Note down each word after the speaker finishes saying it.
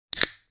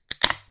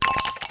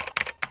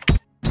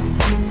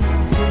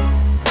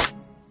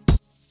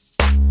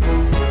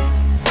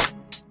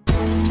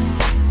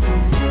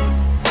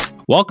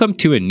Welcome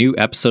to a new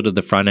episode of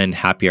the Front End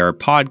Happy Hour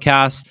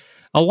podcast.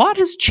 A lot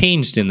has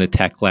changed in the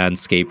tech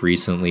landscape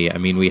recently. I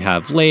mean, we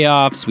have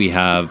layoffs, we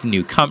have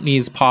new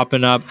companies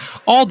popping up,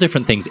 all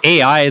different things.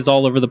 AI is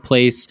all over the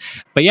place.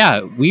 But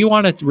yeah, we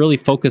want to really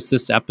focus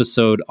this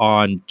episode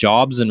on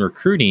jobs and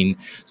recruiting.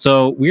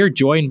 So we are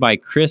joined by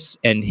Chris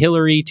and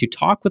Hillary to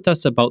talk with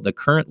us about the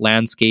current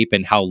landscape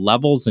and how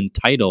levels and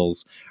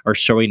titles are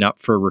showing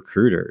up for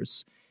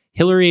recruiters.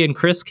 Hillary and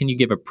Chris, can you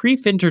give a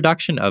brief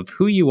introduction of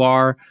who you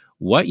are,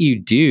 what you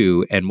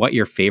do, and what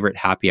your favorite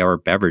happy hour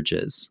beverage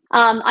is?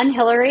 I'm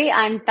Hillary.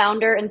 I'm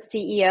founder and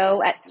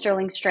CEO at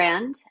Sterling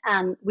Strand.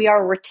 We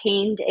are a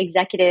retained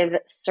executive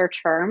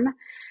search firm.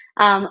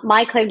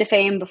 My claim to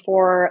fame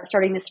before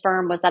starting this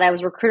firm was that I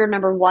was recruiter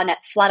number one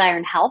at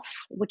Flatiron Health,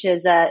 which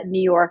is a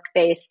New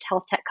York-based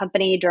health tech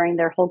company during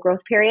their whole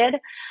growth period.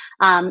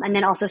 And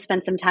then also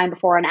spent some time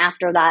before and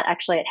after that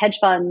actually at hedge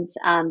funds,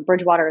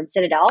 Bridgewater and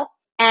Citadel.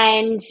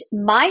 And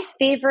my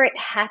favorite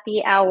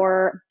happy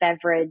hour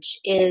beverage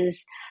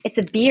it's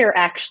a beer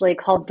actually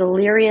called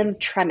Delirium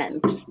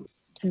Tremens.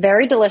 It's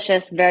very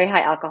delicious, very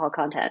high alcohol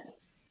content.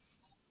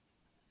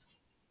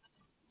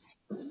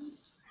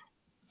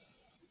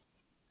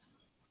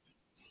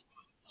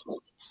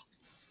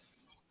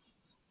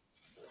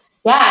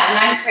 Yeah, and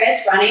I'm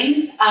Chris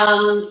Running.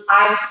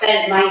 I've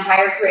spent my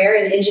entire career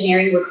in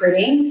engineering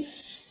recruiting.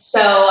 So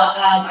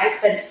I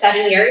spent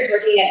 7 years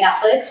working at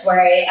Netflix,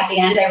 where at the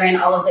end I ran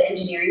all of the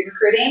engineering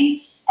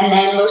recruiting. And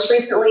then most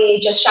recently,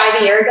 just shy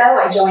of a year ago,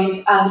 I joined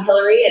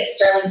Hillary at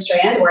Sterling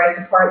Strand, where I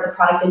support the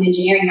product and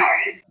engineering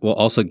hiring. We'll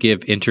also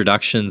give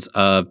introductions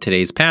of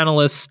today's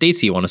panelists.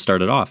 Stacey, you want to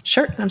start it off?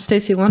 Sure. I'm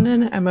Stacey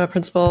London. I'm a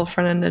principal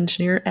front-end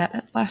engineer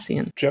at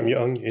Atlassian. Jem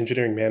Young,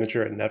 engineering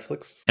manager at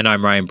Netflix. And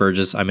I'm Ryan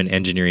Burgess. I'm an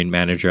engineering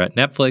manager at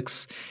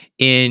Netflix.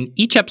 In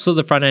each episode of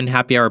the Front End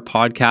Happy Hour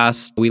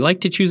podcast, we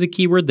like to choose a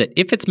keyword that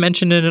if it's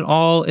mentioned in it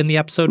all in the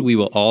episode, we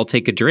will all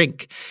take a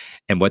drink.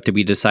 And what did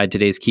we decide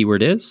today's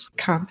keyword is?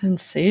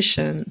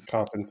 Compensation.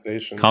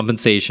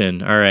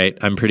 Compensation. All right.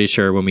 I'm pretty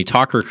sure when we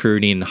talk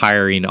recruiting,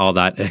 hiring, all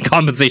that,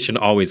 compensation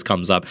always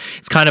comes up.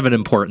 It's kind of an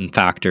important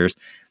factor.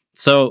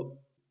 So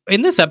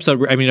in this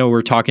episode, I mean,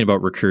 we're talking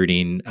about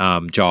recruiting,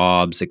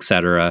 jobs,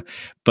 etc.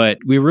 But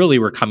we really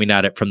were coming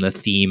at it from the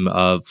theme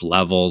of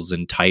levels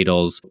and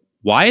titles.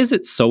 Why is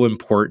it so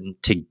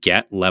important to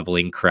get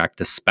leveling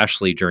correct,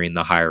 especially during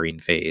the hiring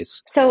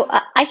phase? So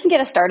I can get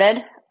us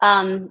started.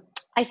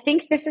 I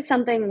think this is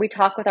something we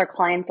talk with our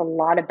clients a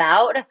lot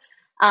about.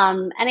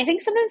 And I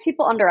think sometimes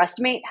people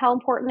underestimate how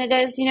important it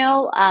is.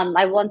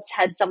 I once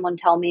had someone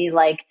tell me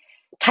like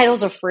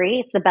titles are free.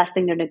 It's the best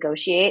thing to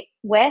negotiate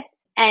with.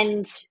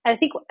 And I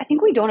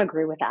think we don't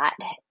agree with that.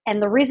 And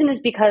the reason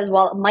is because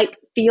while it might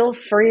feel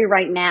free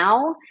right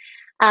now,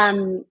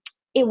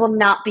 it will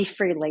not be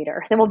free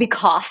later. There will be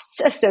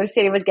costs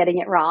associated with getting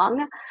it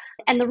wrong.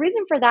 And the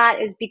reason for that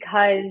is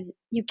because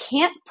you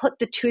can't put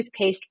the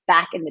toothpaste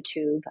back in the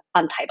tube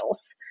on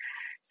titles.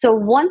 So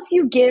once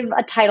you give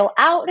a title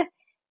out,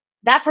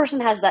 that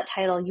person has that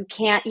title. You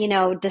can't, you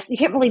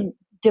can't really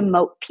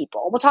demote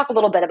people. We'll talk a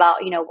little bit about,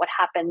 what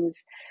happens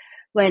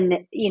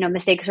when,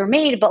 mistakes are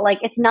made, but like,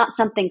 it's not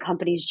something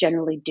companies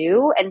generally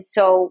do. And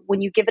so when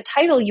you give a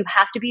title, you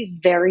have to be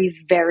very,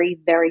 very,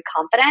 very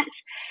confident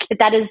that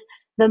that is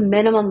the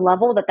minimum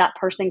level that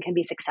person can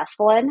be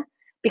successful in.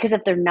 Because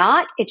if they're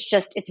not, it's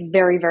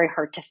very, very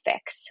hard to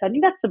fix. So I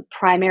think that's the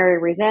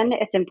primary reason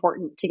it's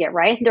important to get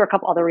right. There are a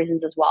couple other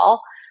reasons as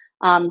well.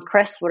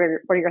 Chris, what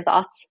are your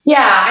thoughts?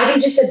 Yeah, I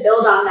think just to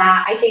build on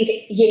that, I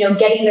think,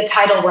 getting the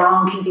title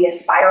wrong can be a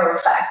spiral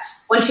effect.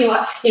 Once you,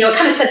 it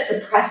kind of sets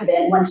the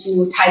precedent once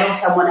you title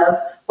someone of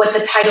what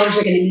the titles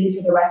are going to mean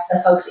for the rest of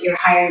the folks that you're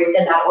hiring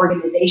within that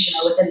organization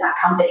or within that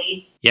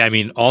company. Yeah, I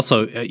mean,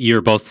 also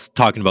you're both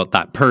talking about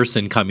that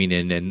person coming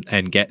in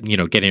and getting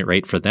it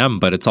right for them,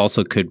 but it's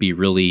also could be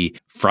really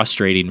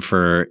frustrating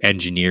for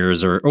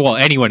engineers or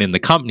anyone in the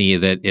company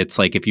that it's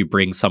like if you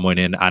bring someone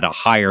in at a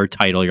higher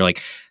title, you're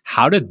like,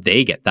 how did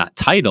they get that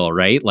title,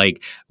 right?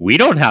 Like we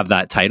don't have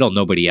that title,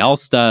 nobody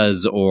else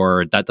does,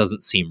 or that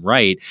doesn't seem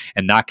right,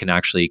 and that can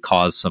actually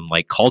cause some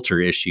like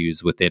culture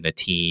issues within a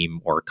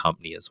team or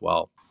company as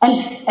well. And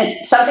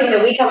something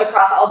that we come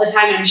across all the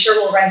time, and I'm sure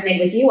will resonate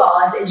with you all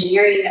as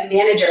engineering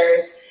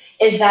managers,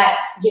 is that,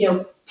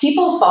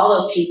 people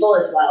follow people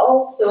as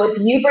well. So if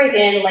you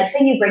let's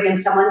say you bring in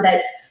someone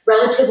that's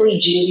relatively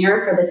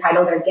junior for the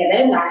title they're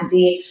given, that could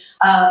be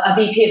a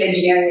VP of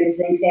engineering as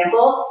an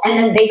example, and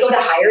then they go to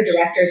hire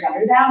directors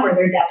under them or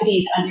their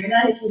deputies under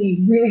them, it can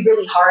be really,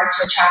 really hard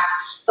to attract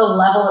the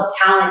level of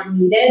talent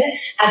needed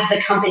as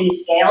the company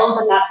scales.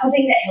 And that's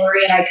something that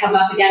Hillary and I come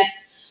up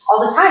against all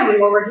the time when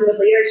we're working with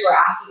leaders who are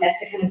asking us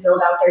to kind of build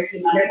out their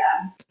team under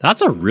them. That's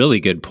a really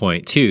good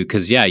point too,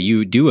 because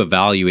you do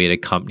evaluate a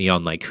company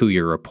on like who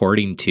you're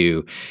reporting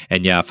to.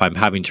 And if I'm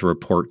having to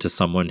report to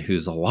someone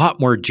who's a lot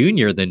more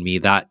junior than me,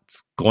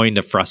 that's going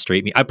to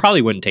frustrate me. I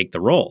probably wouldn't take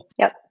the role.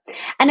 Yep.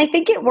 And I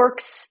think it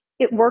works,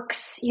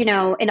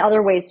 in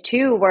other ways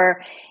too,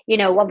 where,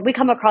 we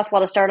come across a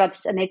lot of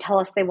startups and they tell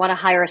us they want to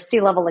hire a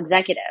C-level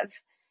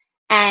executive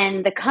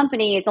and the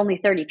company is only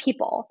 30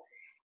 people.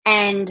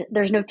 and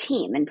there's no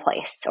team in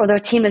place, or the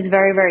team is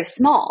very, very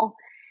small.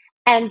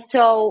 And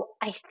so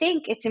I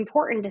think it's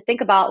important to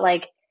think about,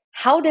 like,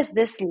 how does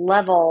this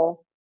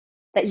level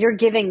that you're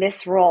giving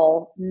this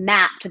role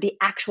map to the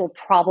actual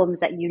problems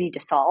that you need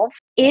to solve?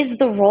 Is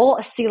the role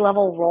a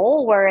C-level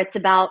role where it's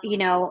about,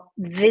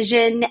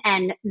 vision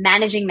and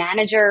managing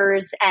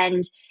managers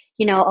and,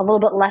 a little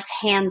bit less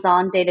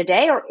hands-on day to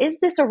day? Or is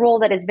this a role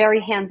that is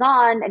very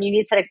hands-on and you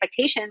need to set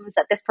expectations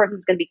that this person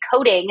is going to be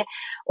coding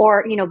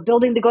or,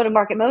 building the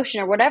go-to-market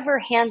motion or whatever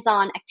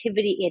hands-on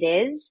activity it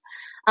is?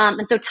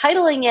 And so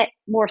titling it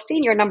more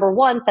senior, number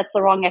one, sets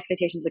the wrong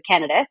expectations with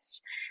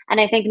candidates. And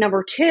I think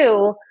number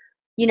two,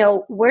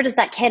 where does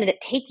that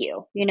candidate take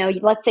you?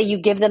 Let's say you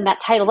give them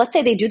that title. Let's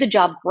say they do the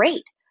job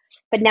great,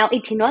 but now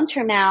 18 months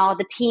from now,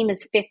 the team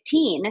is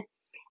 15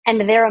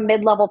 and they're a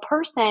mid-level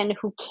person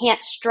who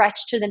can't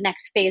stretch to the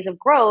next phase of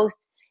growth.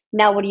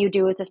 Now, what do you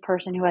do with this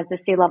person who has the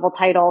C-level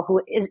title,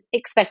 who is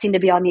expecting to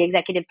be on the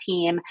executive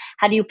team?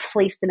 How do you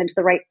place them into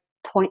the right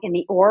point in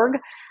the org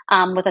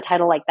with a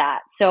title like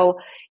that? So,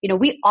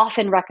 we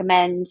often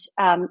recommend,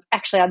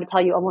 actually, I would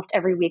tell you almost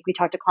every week we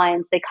talk to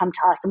clients, they come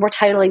to us and we're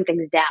titling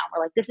things down.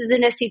 We're like, this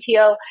isn't a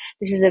CTO,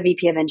 this is a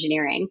VP of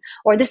engineering,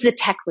 or this is a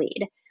tech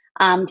lead.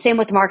 Same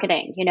with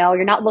marketing.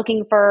 You're not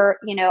looking for,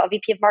 a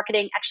VP of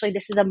marketing. Actually,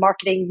 this is a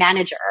marketing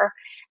manager.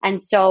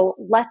 And so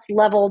let's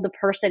level the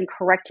person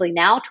correctly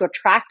now to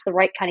attract the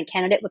right kind of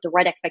candidate with the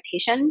right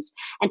expectations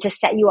and to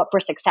set you up for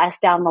success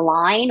down the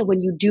line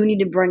when you do need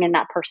to bring in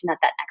that person at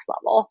that next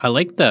level. I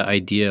like the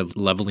idea of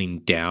leveling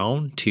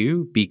down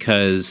too,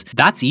 because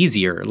that's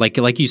easier.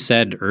 Like you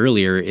said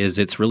earlier,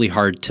 it's really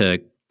hard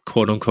to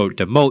quote unquote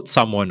demote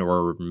someone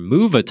or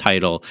remove a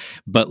title.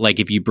 But like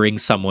if you bring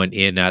someone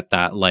in at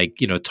that,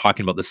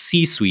 talking about the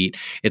C-suite,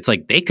 it's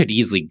like they could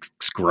easily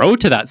grow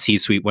to that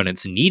C-suite when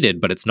it's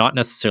needed, but it's not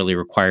necessarily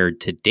required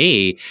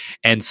today.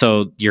 And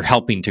so you're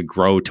helping to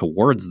grow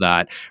towards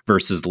that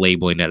versus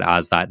labeling it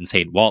as that and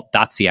saying, well,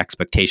 that's the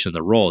expectation of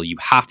the role. You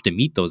have to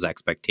meet those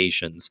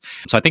expectations.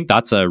 So I think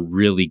that's a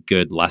really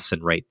good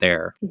lesson right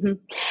there. Mm-hmm.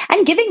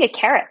 And giving a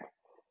carrot,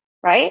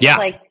 right? Yeah.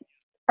 Like,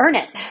 earn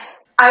it.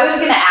 I was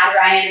going to add,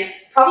 Ryan,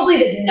 probably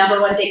the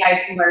number one thing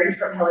I've learned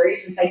from Hillary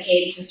since I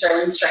came to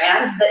Sterling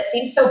Strands that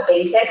seems so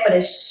basic but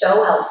is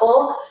so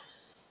helpful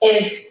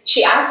is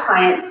she asks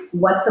clients,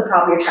 what's the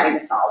problem you're trying to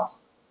solve?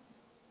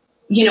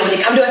 When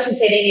they come to us and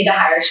say they need to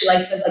hire, she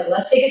says,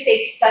 let's take a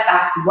step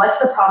back.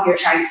 What's the problem you're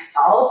trying to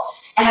solve?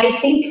 And I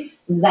think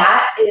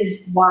that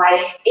is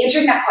why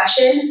answering that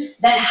question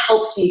then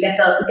helps you get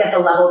the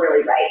level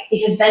really right,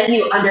 because then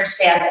you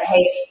understand that,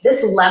 hey,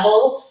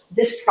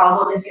 this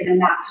problem is going to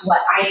map to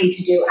what I need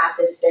to do at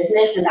this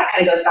business. And that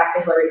kind of goes back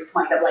to Hillary's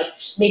point of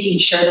making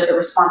sure that the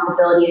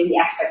responsibilities and the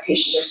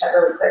expectations are set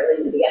really clearly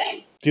in the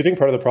beginning. Do you think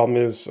part of the problem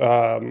is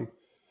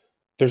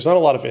there's not a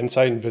lot of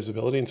insight and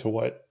visibility into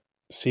what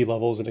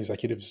C-levels and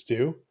executives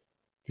do?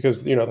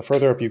 Because, the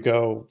further up you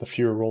go, the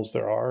fewer roles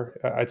there are.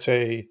 I'd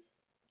say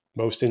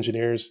most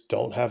engineers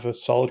don't have a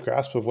solid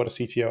grasp of what a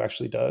CTO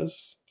actually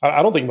does.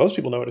 I don't think most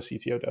people know what a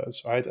CTO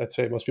does. Right? I'd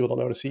say most people don't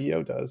know what a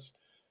CEO does.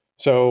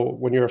 So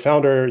when you're a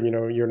founder,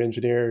 you're an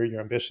engineer, you're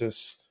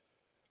ambitious,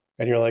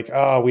 and you're like,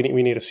 we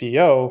need a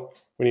CEO,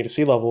 we need a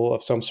C-level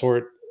of some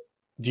sort.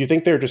 Do you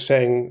think they're just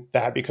saying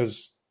that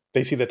because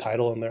they see the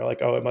title and they're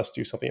like, it must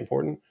do something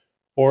important?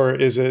 Or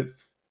is it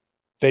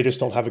they just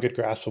don't have a good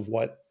grasp of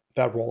what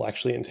that role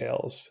actually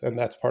entails? And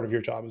that's part of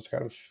your job, is to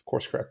kind of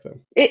course correct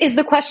them. Is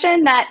the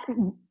question that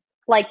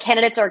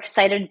candidates are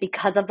excited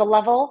because of the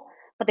level,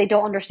 but they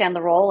don't understand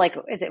the role?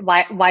 Is it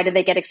why do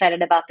they get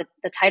excited about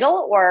the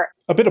title? Or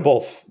a bit of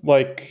both.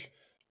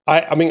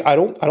 I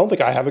don't think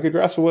I have a good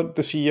grasp of what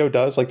the CEO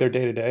does, their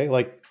day to day.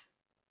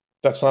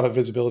 That's not a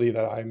visibility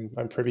that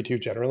I'm privy to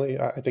generally.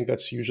 I think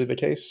that's usually the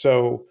case.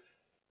 So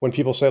when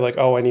people say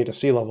I need a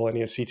C-level, I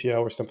need a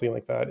CTO or something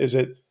like that, is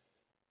it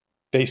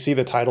they see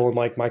the title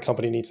and my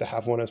company needs to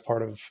have one as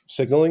part of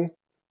signaling?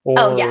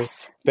 Or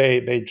yes,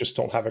 they just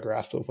don't have a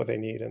grasp of what they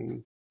need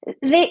and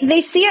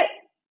they see it.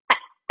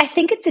 I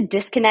think it's a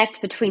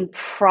disconnect between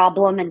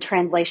problem and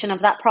translation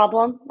of that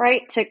problem,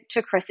 right?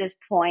 To Chris's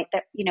point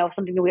that,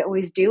 something that we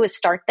always do is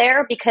start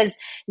there, because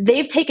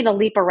they've taken a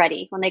leap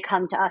already when they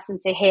come to us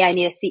and say, hey, I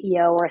need a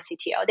CEO or a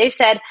CTO. They've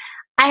said,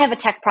 I have a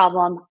tech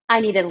problem.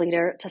 I need a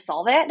leader to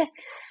solve it.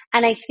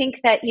 And I think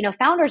that,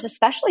 founders,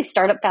 especially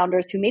startup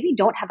founders who maybe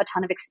don't have a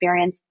ton of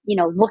experience,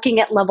 looking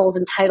at levels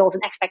and titles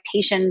and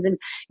expectations and,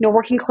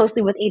 working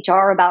closely with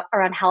HR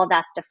around how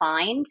that's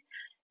defined,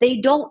 they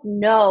don't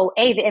know,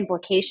 A, the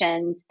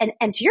implications,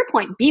 and to your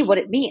point, B, what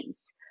it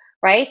means,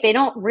 right? They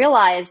don't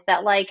realize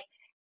that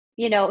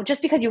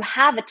just because you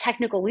have a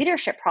technical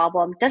leadership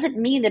problem doesn't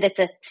mean that it's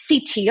a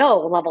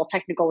CTO level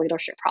technical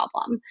leadership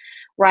problem,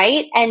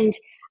 right? And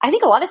I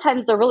think a lot of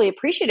times they're really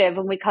appreciative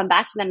when we come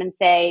back to them and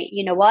say,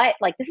 you know what,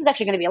 this is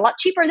actually going to be a lot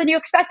cheaper than you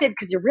expected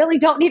because you really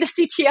don't need a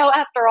CTO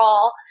after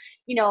all,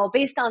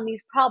 based on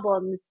these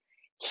problems.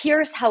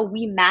 Here's how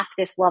we map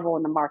this level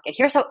in the market.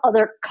 Here's how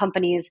other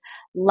companies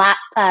map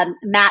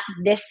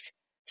this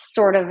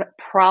sort of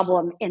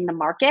problem in the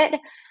market.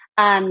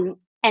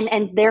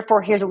 And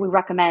therefore, here's what we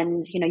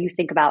recommend, you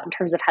think about in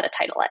terms of how to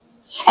title it.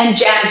 And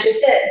Jen,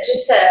 just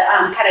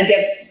to kind of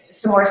give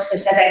some more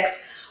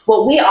specifics,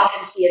 what we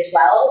often see as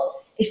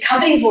well is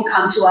companies will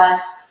come to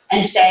us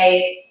and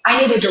say,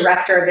 I need a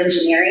director of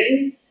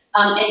engineering.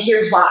 And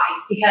here's why.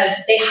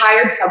 Because they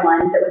hired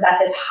someone that was at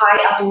this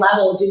high up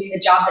level doing the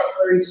job that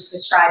Hillary just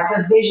described,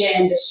 the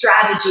vision, the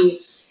strategy,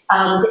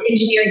 the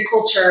engineering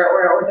culture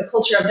or the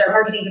culture of their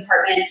marketing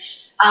department.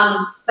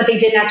 But they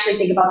didn't actually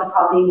think about the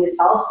problem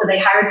themselves. So they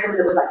hired someone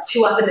that was like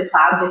too up in the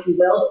clouds, if you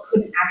will,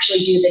 couldn't actually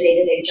do the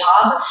day-to-day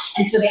job.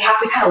 And so they have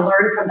to kind of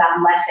learn from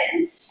that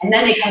lesson. And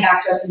then they come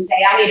back to us and say,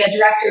 I need a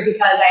director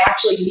because I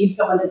actually need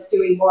someone that's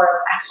doing more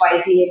of X,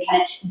 Y, Z and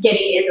kind of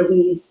getting in the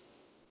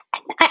weeds.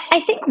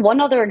 I think one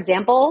other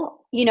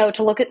example,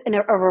 to look at in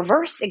a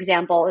reverse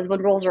example is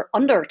when roles are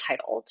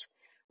undertitled.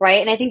 Right.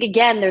 And I think,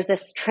 again, there's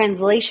this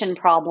translation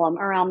problem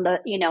around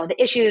the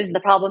issues, the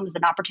problems,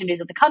 and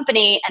opportunities of the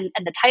company and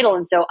the title.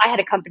 And so I had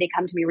a company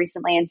come to me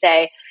recently and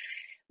say,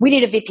 we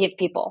need a VP of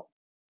people.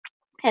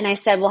 And I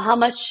said, well, how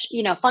much,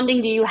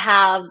 funding do you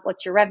have?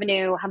 What's your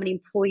revenue? How many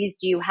employees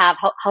do you have?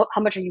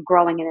 How much are you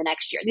growing in the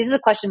next year? These are the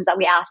questions that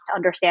we asked to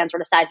understand sort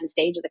of size and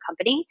stage of the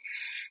company.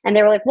 And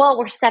they were like, well,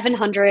 we're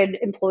 700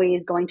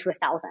 employees going to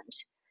 1,000.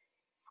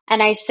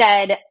 And I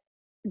said,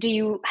 do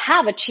you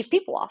have a chief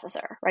people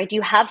officer, right? Do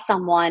you have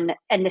someone,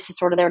 and this is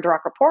sort of their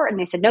direct report? And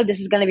they said, no, this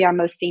is going to be our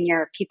most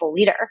senior people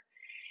leader.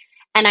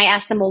 And I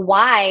asked them, well,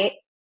 why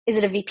is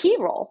it a VP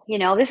role?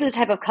 This is a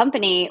type of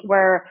company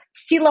where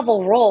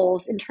C-level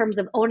roles in terms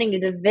of owning a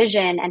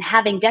division and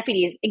having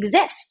deputies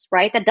exists,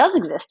 right? That does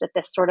exist at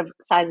this sort of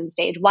size and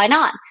stage. Why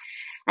not?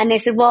 And they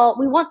said, well,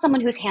 we want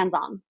someone who's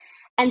hands-on.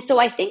 And so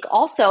I think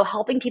also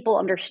helping people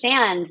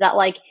understand that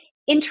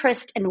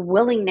interest and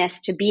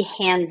willingness to be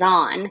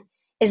hands-on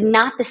is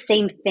not the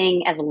same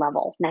thing as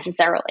level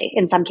necessarily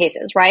in some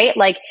cases, right?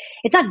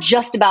 It's not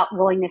just about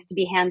willingness to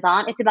be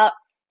hands-on. It's about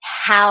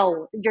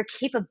how your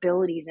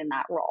capabilities in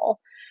that role,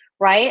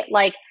 right?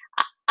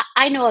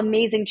 I know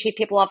amazing chief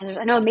people officers.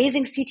 I know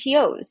amazing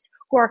CTOs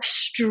who are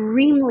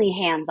extremely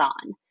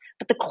hands-on,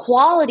 but the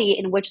quality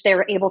in which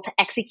they're able to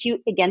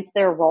execute against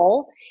their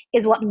role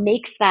is what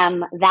makes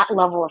them that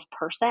level of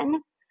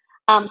person.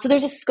 So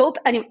there's a scope.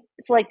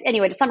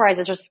 Anyway, to summarize,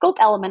 there's a scope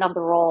element of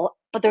the role,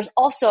 but there's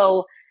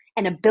also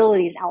an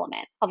abilities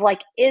element of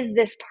is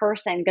this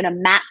person going to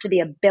map to the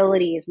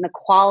abilities and the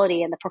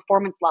quality and the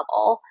performance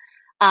level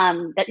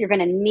that you're going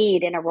to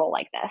need in a role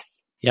like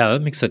this? Yeah,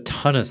 that makes a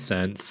ton of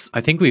sense.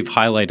 I think we've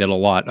highlighted a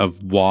lot of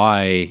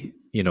why,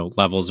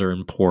 levels are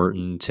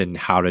important and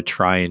how to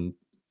try and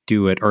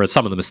do it, or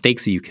some of the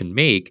mistakes that you can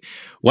make.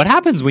 What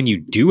happens when you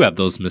do have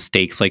those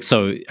mistakes?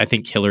 So I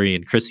think Hillary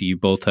and Chrissy, you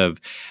both have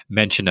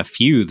mentioned a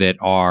few that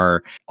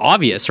are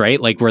obvious, right?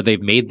 Where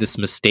they've made this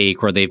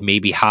mistake or they've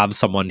maybe have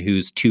someone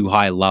who's too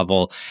high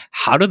level.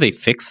 How do they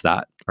fix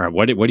that? Or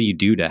what do you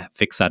do to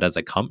fix that as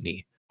a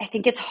company? I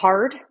think it's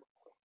hard.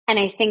 And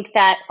I think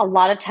that a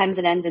lot of times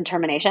it ends in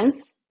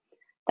terminations.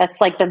 That's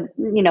the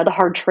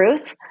hard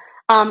truth.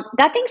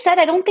 That being said,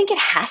 I don't think it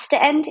has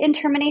to end in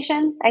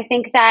terminations. I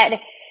think that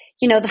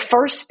the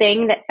first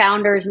thing that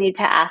founders need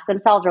to ask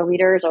themselves, or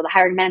leaders or the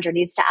hiring manager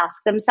needs to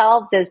ask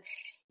themselves is,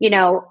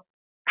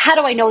 how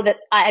do I know that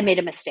I made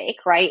a mistake,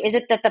 right? Is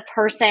it that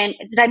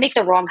did I make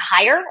the wrong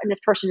hire and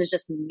this person is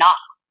just not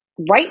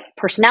right?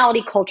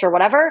 Personality, culture,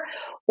 whatever.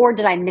 Or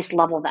did I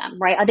mislevel them,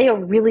 right? Are they a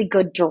really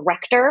good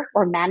director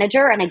or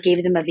manager and I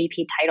gave them a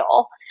VP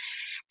title?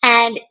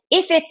 And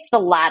if it's the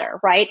latter,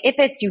 right? If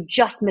it's you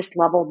just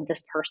misleveled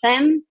this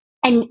person,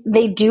 and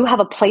they do have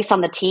a place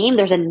on the team,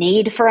 there's a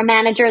need for a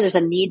manager, there's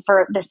a need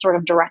for this sort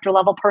of director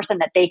level person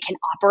that they can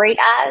operate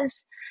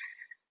as.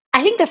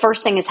 I think the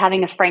first thing is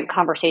having a frank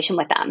conversation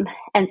with them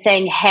and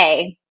saying,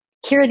 hey,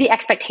 here are the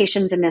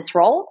expectations in this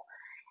role.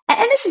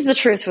 And this is the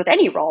truth with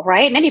any role,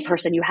 right? And any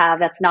person you have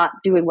that's not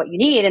doing what you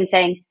need, and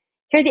saying,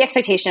 here are the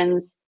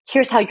expectations.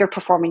 Here's how you're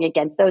performing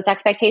against those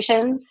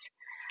expectations.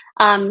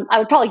 I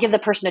would probably give the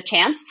person a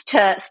chance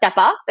to step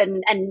up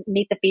and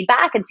meet the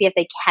feedback and see if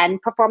they can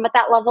perform at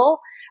that level,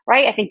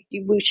 right? I think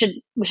we should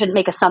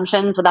make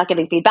assumptions without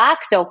giving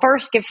feedback. So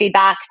first, give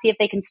feedback, see if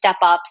they can step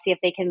up, see if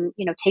they can,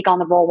 take on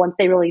the role once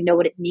they really know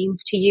what it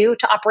means to you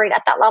to operate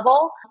at that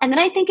level. And then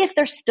I think if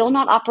they're still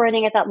not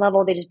operating at that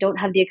level, they just don't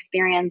have the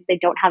experience, they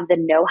don't have the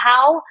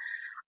know-how,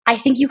 I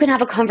think you can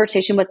have a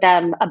conversation with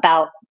them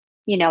about,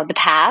 the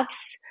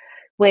paths,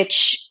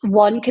 which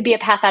one could be a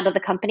path out of the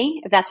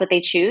company if that's what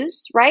they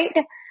choose, right?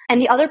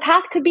 And the other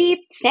path could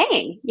be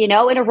staying, in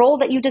a role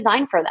that you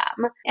design for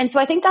them. And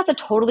so I think that's a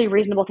totally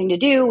reasonable thing to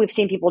do. We've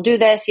seen people do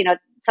this,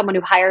 someone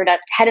who hired a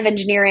head of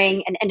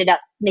engineering and ended up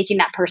making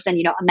that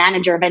person, a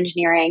manager of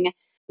engineering.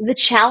 The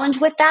challenge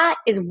with that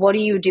is, what do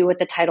you do with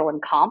the title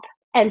and comp?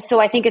 And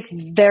so I think it's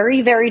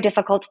very, very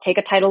difficult to take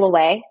a title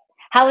away.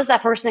 How is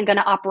that person going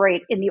to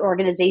operate in the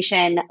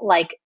organization,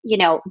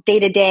 day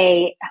to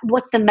day?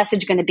 What's the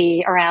message going to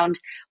be around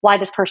why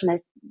this person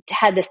has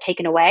had this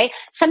taken away?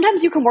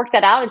 Sometimes you can work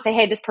that out and say,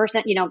 hey, this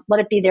person, let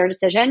it be their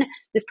decision.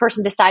 This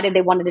person decided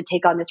they wanted to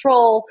take on this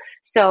role,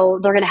 so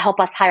they're going to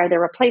help us hire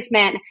their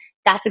replacement.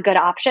 that's a good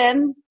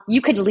option.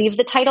 You could leave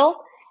the title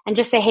and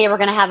just say, hey, we're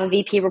going to have a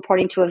VP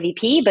reporting to a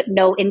VP, but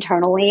no,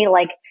 internally,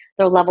 like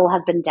their level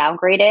has been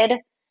downgraded.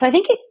 So I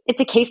think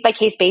it's a case by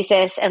case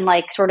basis and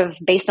like sort of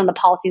based on the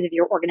policies of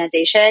your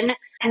organization.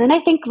 And then I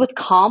think with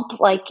comp,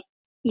 like,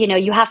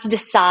 you have to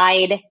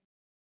decide.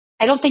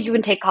 I don't think you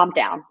can take comp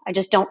down. I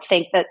just don't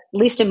think that, at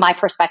least in my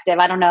perspective,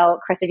 I don't know,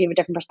 Chris, if you have a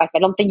different perspective, I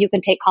don't think you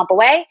can take comp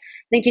away. I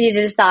think you need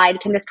to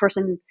decide, can this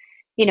person,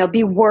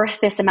 be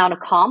worth this amount of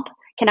comp?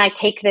 Can I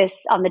take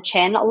this on the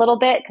chin a little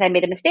bit because I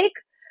made a mistake?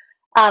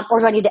 Or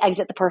do I need to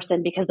exit the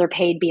person because they're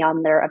paid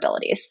beyond their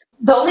abilities?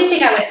 The only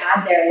thing I would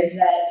add there is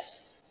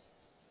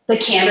that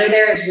the candor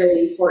there is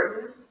really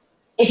important.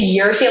 If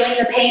you're feeling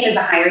the pain as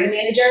a hiring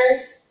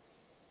manager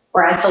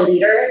or as the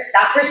leader,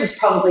 that person's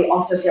probably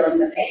also feeling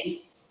the pain.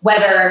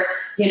 Whether,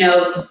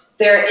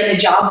 they're in a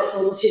job that's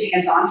a little too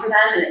hands-on for them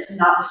and it's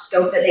not the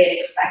scope that they had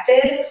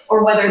expected,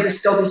 or whether the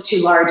scope is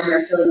too large and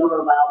they're feeling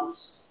overwhelmed.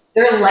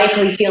 They're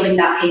likely feeling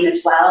that pain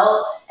as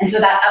well. And so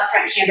that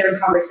upfront candor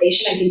and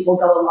conversation, I think, will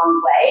go a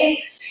long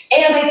way.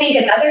 And I think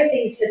another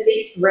thing to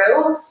think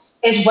through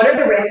is what are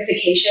the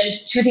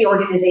ramifications to the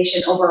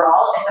organization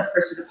overall if the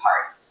person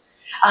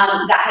departs?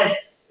 That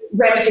has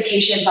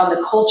ramifications on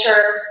the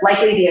culture,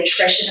 likely the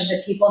attrition of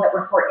the people that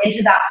report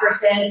into that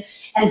person.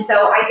 And so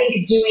I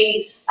think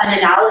doing an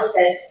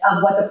analysis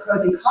of what the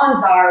pros and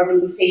cons are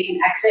when you face an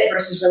exit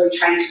versus really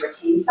trying to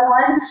retain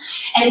someone.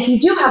 And if you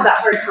do have that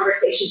hard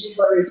conversation, to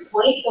Hillary's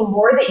point, the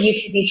more that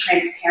you can be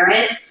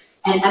transparent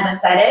and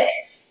empathetic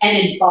and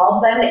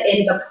involve them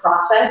in the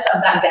process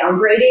of that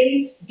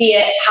downgrading, be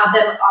it have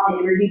them on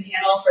the interview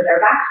panel for their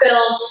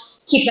backfill,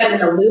 keep them in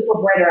the loop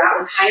of where they're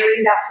at with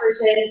hiring that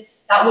person,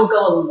 that will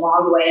go a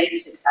long way in the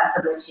success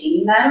of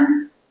retaining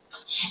them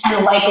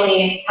and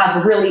likely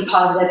have really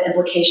positive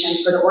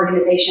implications for the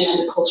organization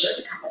and the culture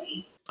of the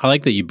company. I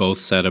like that you both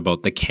said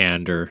about the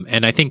candor.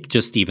 And I think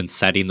just even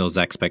setting those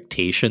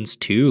expectations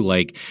too,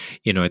 like,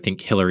 I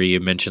think Hillary, you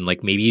mentioned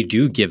like maybe you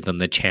do give them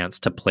the chance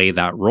to play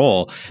that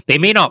role. They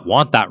may not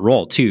want that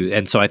role too.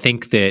 And so I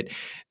think that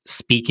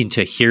speaking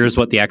to here's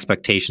what the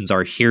expectations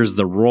are, here's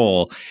the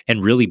role,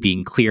 and really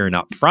being clear and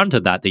upfront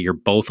of that you're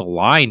both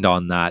aligned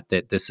on that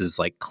this is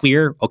like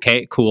clear.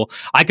 Okay, cool.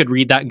 I could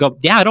read that and go,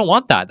 yeah, I don't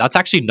want that. That's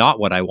actually not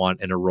what I want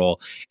in a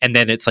role. And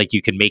then it's like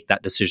you can make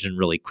that decision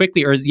really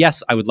quickly. Or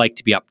yes, I would like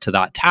to be up to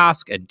that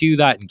task and do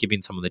that and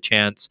giving someone the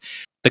chance.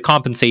 The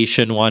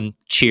compensation one,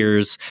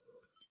 cheers.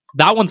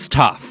 That one's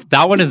tough.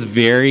 That one is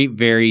very,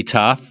 very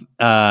tough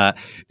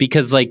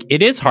because like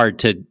it is hard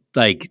to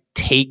like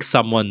take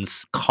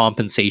someone's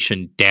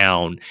compensation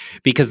down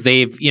because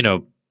they've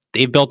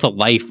built a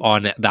life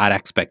on that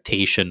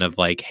expectation of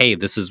like, hey,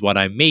 this is what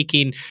I'm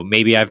making.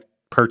 Maybe I've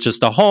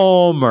purchased a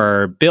home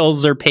or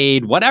bills are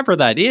paid, whatever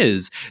that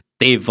is.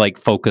 They've like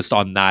focused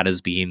on that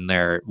as being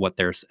what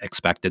they're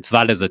expected. So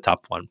that is a tough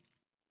one.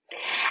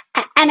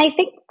 And I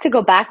think to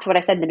go back to what I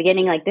said in the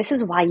beginning, like this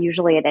is why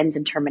usually it ends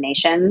in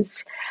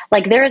terminations.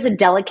 Like there is a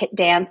delicate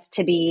dance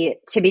to be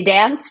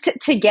danced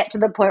to get to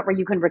the point where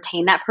you can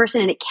retain that person,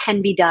 and it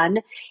can be done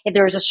if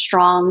there is a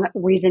strong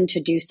reason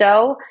to do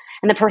so,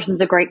 and the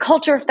person's a great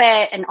culture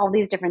fit and all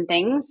these different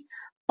things.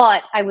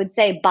 But I would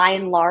say by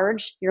and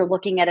large, you're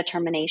looking at a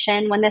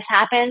termination when this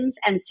happens.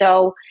 And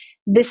so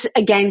this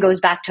again goes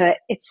back to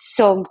it's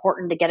so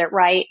important to get it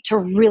right, to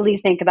really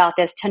think about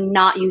this, to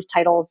not use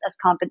titles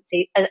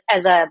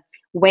as a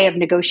way of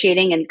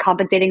negotiating and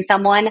compensating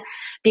someone,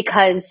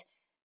 because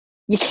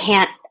you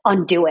can't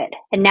undo it.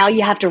 And now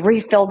you have to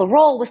refill the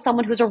role with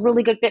someone who's a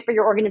really good fit for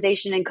your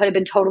organization and could have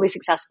been totally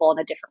successful in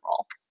a different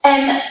role.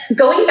 And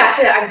going back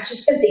to, I've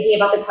just been thinking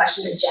about the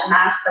question that Jem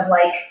asked of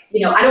like,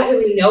 I don't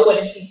really know what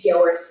a CTO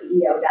or a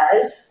CEO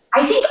does.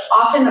 I think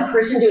often the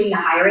person doing the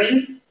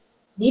hiring,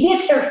 maybe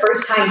it's their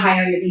first time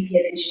hiring a VP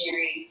of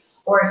engineering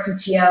or a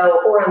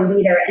CTO or a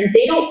leader, and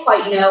they don't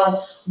quite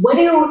know what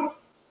do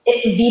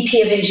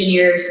VP of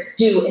engineers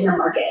do in the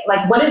market.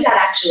 Like, what does that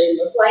actually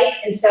look like?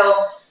 And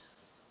so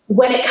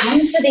when it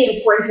comes to the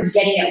importance of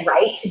getting it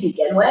right to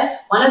begin with,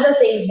 one of the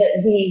things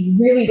that we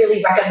really,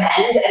 really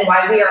recommend and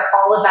why we are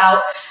all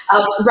about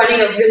running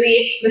a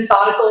really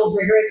methodical,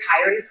 rigorous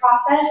hiring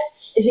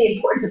process is the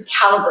importance of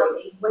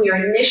calibrating. When you're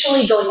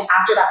initially going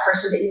after that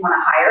person that you want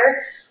to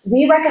hire,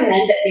 we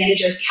recommend that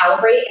managers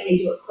calibrate and they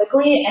do it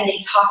quickly and they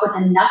talk with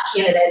enough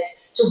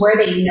candidates to where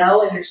they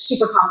know and they're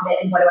super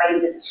confident in what do I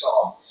need in this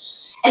role.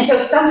 And so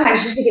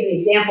sometimes, just to give an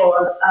example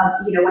of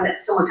when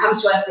someone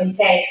comes to us and they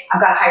say,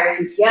 I've got to hire a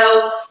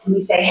CTO, and we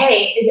say,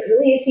 hey, is it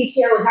really a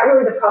CTO? Is that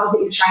really the problems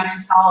that you're trying to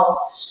solve?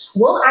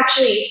 We'll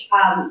actually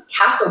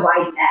cast a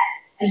wide net,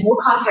 and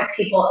we'll contact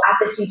people at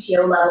the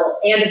CTO level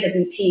and at the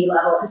VP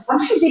level, and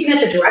sometimes even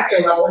at the director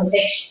level, and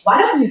say, why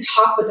don't you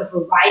talk with a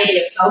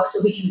variety of folks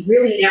so we can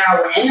really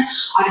narrow in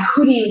on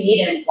who do you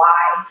need and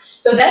why?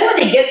 So then when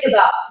they get to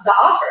the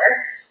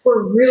offer,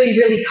 we're really,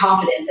 really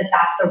confident that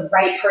that's the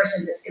right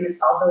person that's going to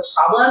solve those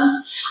problems.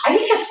 I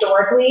think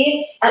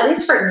historically, at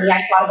least for me,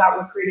 I thought about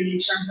recruiting in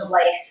terms of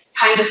like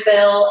time to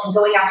fill and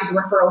going after the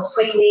referrals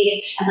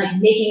quickly and like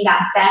making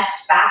that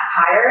best fast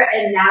hire.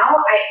 And now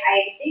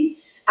I think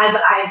as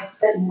I've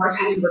spent more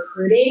time in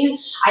recruiting,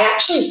 I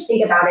actually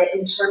think about it in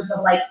terms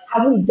of like,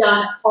 have we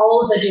done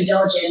all of the due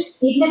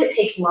diligence, even if it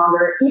takes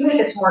longer, even if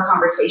it's more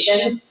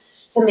conversations,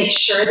 to make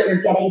sure that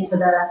you're getting to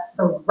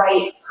the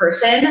right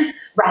person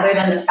rather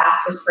than the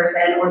fastest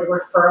person or the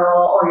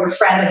referral or your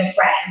friend of a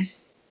friend.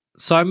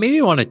 So I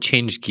maybe want to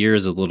change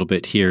gears a little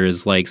bit here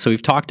is like, so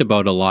we've talked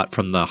about a lot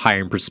from the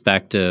hiring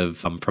perspective,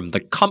 from the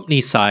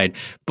company side,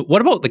 but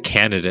what about the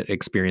candidate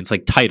experience,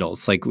 like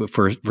titles, like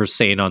for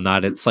saying on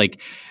that, it's like,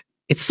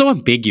 it's so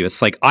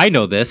ambiguous. Like I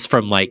know this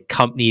from like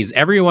companies,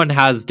 everyone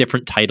has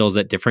different titles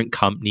at different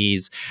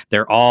companies.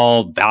 They're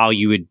all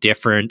valued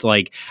different.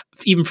 Like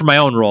even for my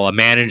own role, a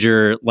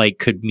manager like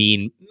could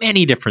mean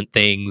many different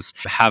things,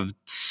 have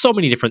so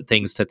many different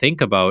things to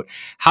think about.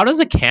 How does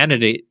a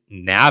candidate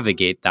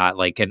navigate that,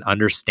 like, and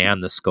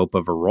understand the scope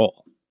of a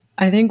role?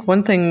 I think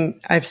one thing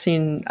I've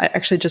seen, I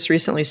actually just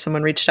recently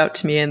someone reached out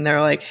to me and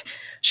they're like,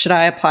 should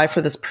I apply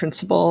for this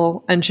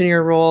principal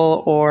engineer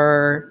role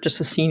or just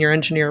a senior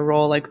engineer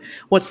role? Like,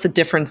 what's the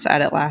difference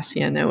at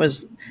Atlassian? It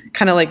was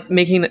kind of like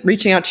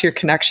reaching out to your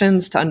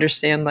connections to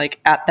understand, like,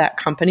 at that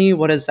company,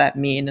 what does that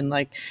mean? And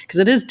like, because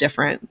it is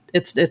different.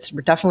 It's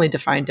definitely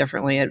defined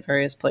differently at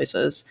various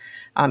places.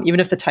 Even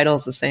if the title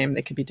is the same,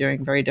 they could be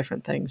doing very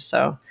different things.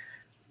 So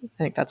I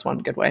think that's one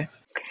good way.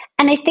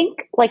 And I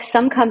think like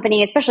some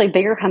companies, especially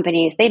bigger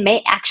companies, they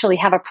may actually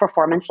have a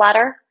performance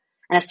ladder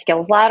and a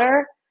skills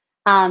ladder.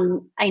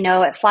 I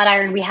know at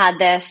Flatiron we had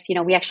this,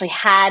 we actually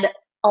had,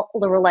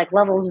 there were like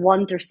levels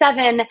 1 through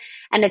 7.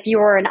 And if you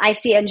were an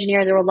IC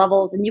engineer, there were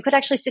levels, and you could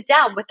actually sit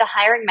down with the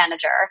hiring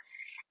manager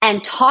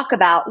and talk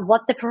about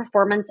what the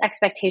performance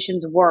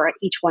expectations were at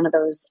each one of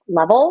those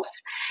levels.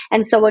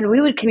 And so when we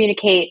would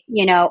communicate,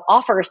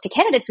 offers to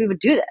candidates, we would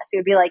do this. We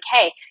would be like,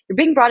 hey, you're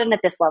being brought in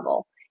at this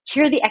level.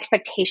 Here are the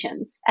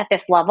expectations at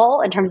this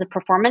level in terms of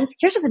performance.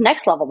 Here's what the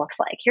next level looks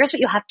like. Here's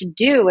what you have to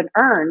do and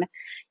earn,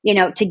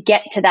 to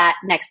get to that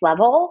next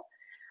level.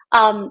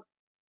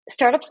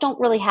 Startups don't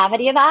really have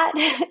any of that,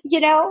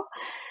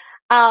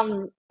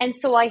 And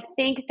so I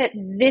think that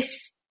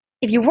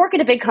if you work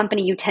at a big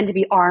company, you tend to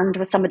be armed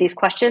with some of these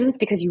questions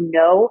because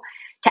to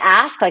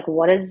ask, like,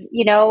 what does,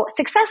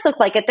 success look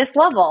like at this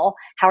level?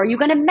 How are you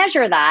going to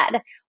measure that?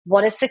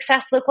 What does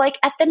success look like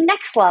at the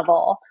next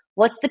level?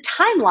 What's the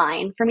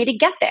timeline for me to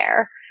get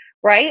there?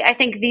 Right? I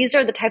think these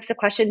are the types of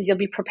questions you'll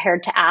be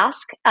prepared to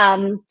ask.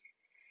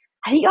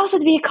 I think you also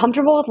have to be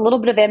comfortable with a little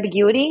bit of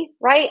ambiguity,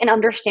 right? And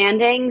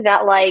understanding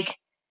that, like,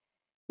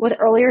 with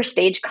earlier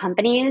stage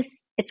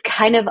companies, it's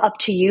kind of up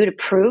to you to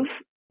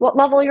prove what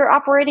level you're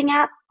operating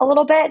at a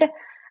little bit.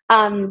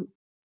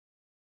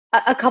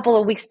 A couple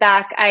of weeks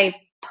back, I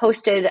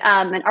posted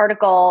an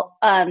article,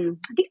 I think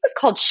it was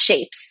called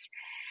Shapes.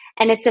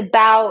 And it's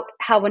about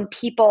how when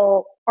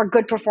people are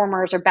good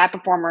performers or bad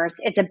performers,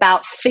 it's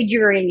about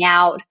figuring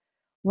out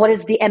what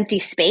is the empty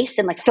space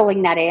and like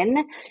filling that in.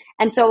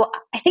 And so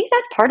I think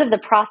that's part of the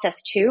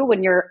process too,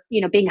 when you're,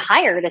 being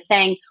hired, is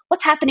saying,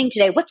 what's happening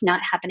today? What's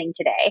not happening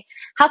today?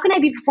 How can I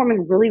be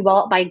performing really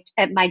well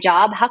at my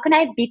job? How can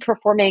I be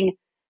performing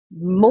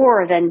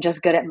more than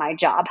just good at my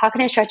job? How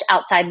can I stretch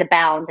outside the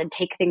bounds and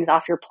take things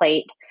off your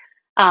plate,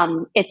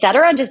 et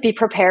cetera, and just be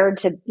prepared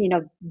to,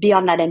 be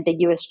on that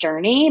ambiguous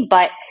journey.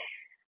 But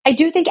I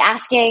do think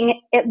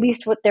asking at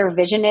least what their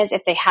vision is,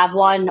 if they have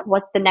one,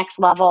 what's the next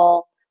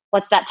level?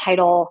 What's that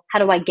title? How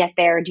do I get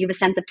there? Do you have a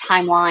sense of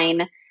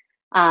timeline,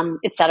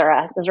 et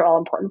cetera? Those are all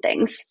important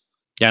things.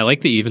 Yeah, I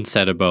like that you even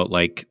said about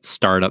like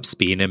startups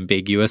being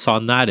ambiguous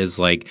on that. Is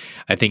like,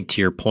 I think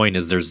to your point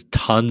is there's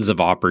tons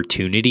of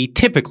opportunity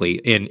typically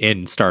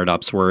in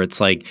startups where it's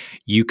like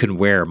you can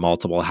wear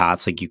multiple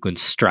hats, like you can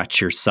stretch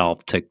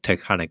yourself to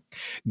kind of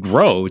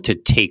grow, to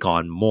take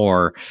on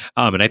more.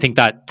 And I think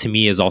that to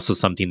me is also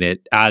something that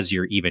as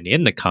you're even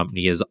in the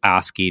company is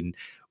asking,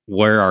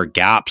 where are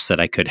gaps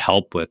that I could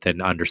help with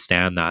and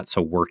understand that?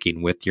 So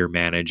working with your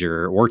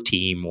manager or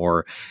team,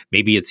 or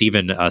maybe it's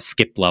even a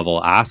skip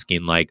level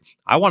asking like,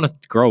 I want to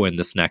grow in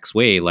this next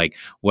way. Like,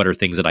 what are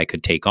things that I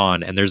could take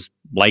on? And there's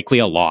likely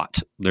a lot.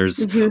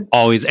 There's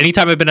always,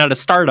 anytime I've been at a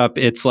startup,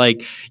 it's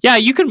like, yeah,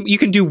 you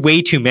can do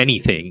way too many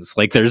things.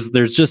 Like there's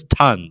just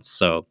tons.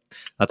 So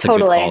that's a good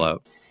call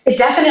out. It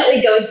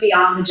definitely goes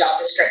beyond the job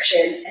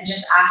description and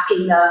just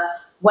asking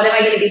what am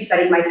I going to be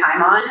spending my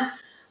time on?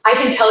 I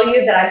can tell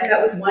you that I've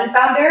met with one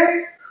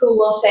founder who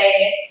will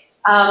say,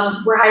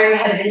 we're hiring a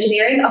head of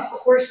engineering. Of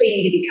course they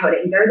need to be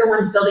coding. They're the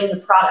ones building the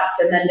product,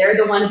 and then they're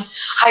the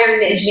ones hiring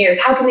the engineers.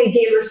 How can they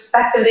gain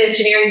respect of the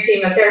engineering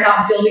team if they're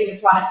not building the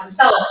product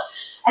themselves?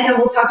 And then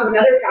we'll talk to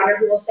another founder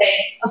who will say,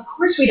 of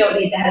course we don't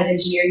need the head of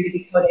engineering to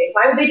be coding.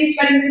 Why would they be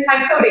spending their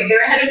time coding?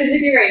 They're a head of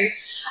engineering.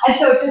 And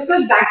so it just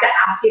goes back to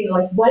asking,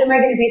 like, what am I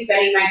going to be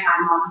spending my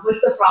time on?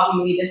 What's the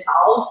problem we need to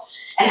solve?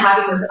 And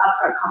having those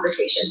upfront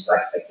conversations so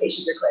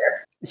expectations are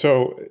clear.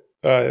 So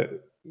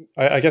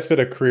I guess a bit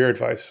of career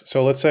advice.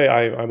 So let's say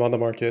I'm on the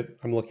market.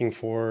 I'm looking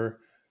for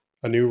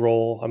a new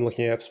role. I'm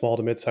looking at small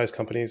to mid-sized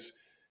companies.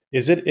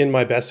 Is it in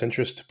my best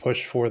interest to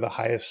push for the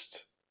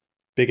highest,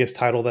 biggest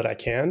title that I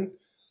can?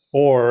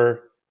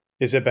 Or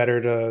is it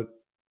better to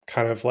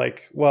kind of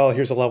like, well,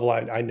 here's a level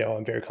I know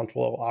I'm very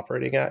comfortable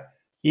operating at,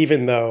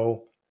 even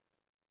though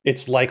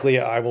it's likely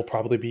I will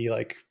probably be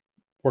like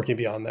working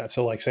beyond that.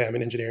 So like say I'm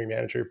an engineering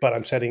manager, but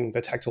I'm setting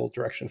the technical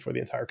direction for the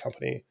entire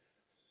company.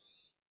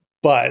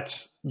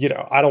 But,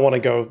 I don't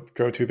want to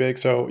go too big.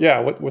 So yeah,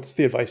 what's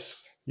the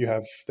advice you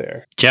have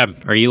there? Jem,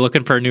 are you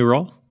looking for a new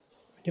role?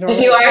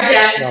 If you are,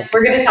 Jem,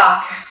 we're going to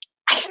talk.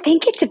 I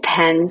think it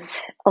depends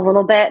a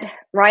little bit,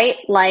 right?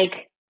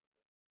 Like,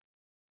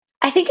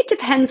 I think it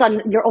depends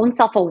on your own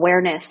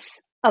self-awareness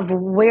of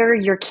where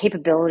your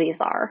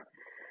capabilities are.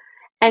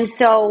 And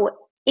so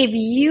if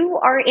you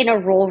are in a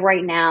role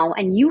right now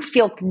and you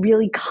feel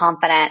really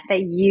confident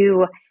that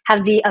you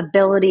have the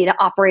ability to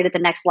operate at the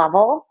next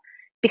level,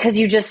 because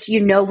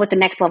you know what the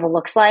next level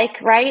looks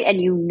like, right?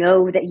 And you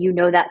know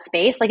that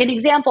space. Like an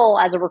example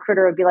as a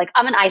recruiter would be like,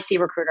 I'm an IC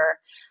recruiter.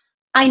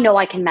 I know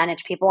I can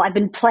manage people. I've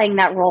been playing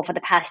that role for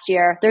the past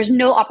year. There's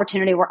no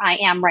opportunity where I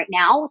am right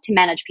now to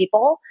manage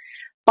people,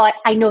 but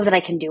I know that I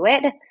can do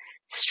it.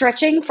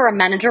 Stretching for a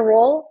manager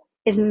role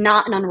is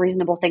not an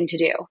unreasonable thing to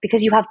do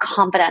because you have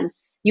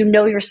confidence. You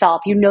know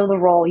yourself. You know the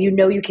role. You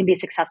know you can be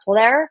successful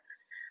there.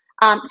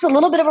 It's a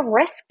little bit of a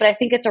risk, but I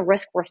think it's a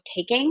risk worth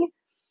taking.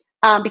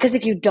 Because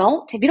if you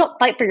don't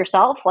fight for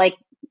yourself, like,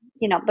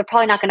 they're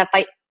probably not going to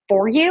fight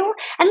for you.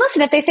 And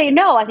listen, if they say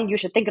no, I think you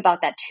should think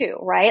about that too,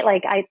 right?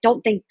 Like, I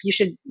don't think you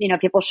should,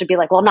 people should be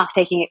like, well, I'm not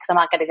taking it because I'm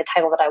not getting the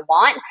title that I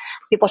want.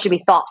 People should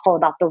be thoughtful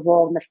about the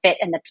role and the fit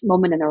and the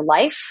moment in their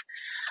life.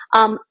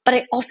 But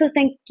I also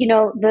think,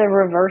 the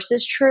reverse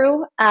is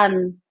true,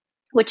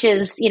 which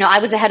is, I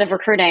was a head of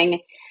recruiting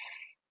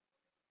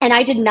and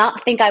I did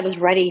not think I was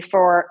ready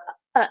for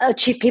a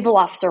chief people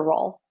officer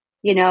role.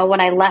 When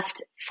I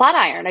left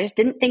Flatiron, I just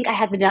didn't think I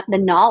had the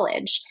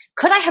knowledge.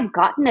 Could I have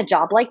gotten a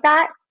job like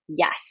that?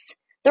 Yes.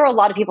 There are a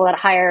lot of people that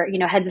hire,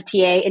 heads of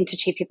TA into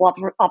chief people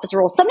officer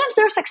roles. Sometimes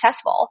they're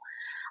successful,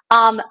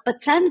 but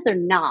sometimes they're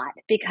not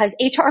because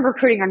HR and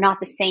recruiting are not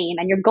the same.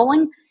 And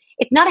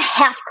it's not a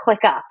half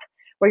click up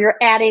where you're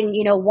adding,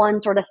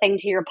 one sort of thing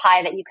to your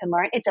pie that you can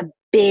learn. It's a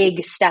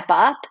big step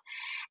up.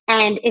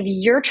 And if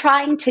you're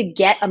trying to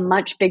get a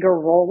much bigger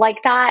role like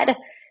that,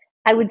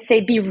 I would say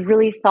be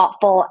really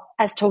thoughtful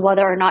as to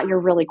whether or not you're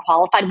really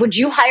qualified. Would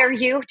you hire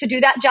you to do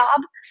that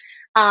job?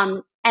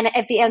 And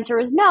if the answer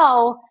is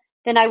no,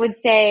 then I would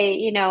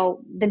say,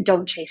 then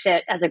don't chase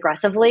it as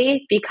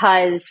aggressively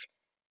because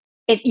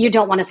you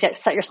don't want to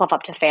set yourself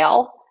up to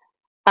fail.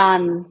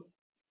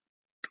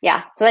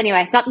 Yeah. So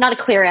anyway, it's not a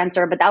clear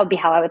answer, but that would be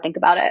how I would think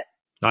about it.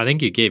 I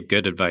think you gave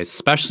good advice,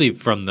 especially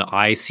from the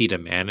IC to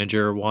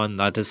manager one.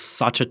 That is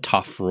such a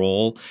tough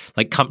role.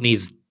 Like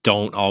companies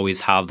don't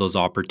always have those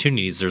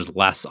opportunities. There's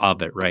less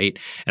of it, right?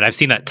 And I've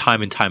seen that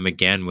time and time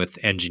again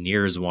with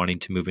engineers wanting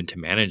to move into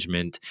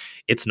management.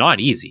 It's not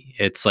easy.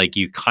 It's like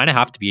you kind of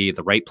have to be at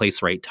the right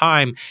place, right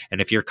time. And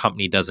if your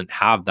company doesn't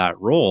have that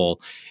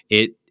role,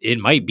 it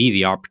might be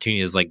the opportunity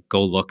is like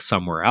go look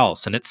somewhere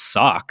else. And it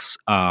sucks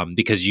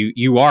because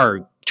you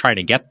are trying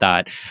to get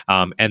that.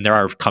 And there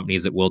are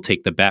companies that will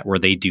take the bet where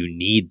they do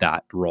need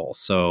that role.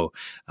 So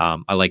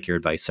I like your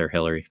advice there,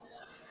 Hillary.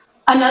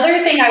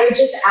 Another thing I would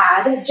just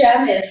add,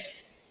 Jem,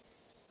 is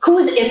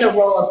who's in the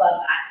role above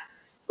that?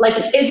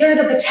 Like, is there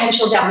the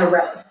potential down the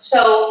road?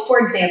 So, for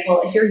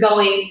example, if you're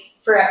going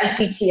for a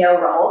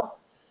CTO role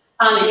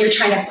and you're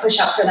trying to push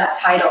up for that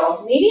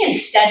title, maybe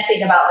instead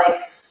think about like,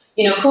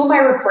 who am I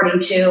reporting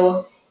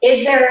to?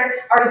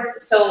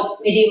 So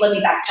maybe let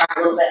me backtrack a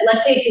little bit.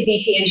 Let's say it's a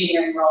VP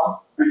engineering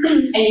role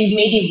and you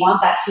maybe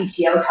want that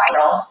CTO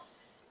title.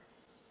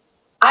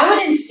 I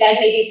would instead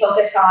maybe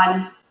focus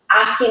on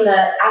asking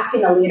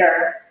the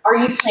leader, are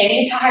you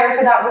planning to hire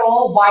for that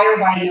role? Why or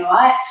why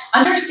not?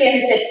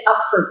 Understand if it's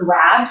up for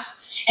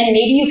grabs and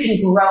maybe you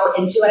can grow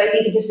into it. I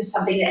think this is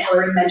something that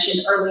Hillary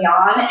mentioned early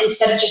on,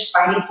 instead of just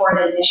fighting for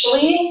it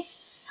initially.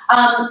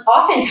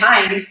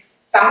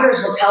 Oftentimes,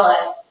 founders will tell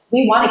us,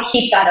 we want to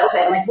keep that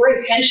open. Like we're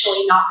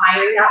intentionally not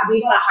hiring that. We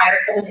want to hire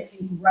someone that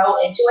can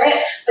grow into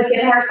it. But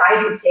given our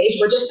size and stage,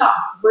 we're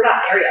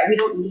not there yet. We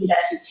don't need a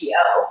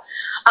CTO.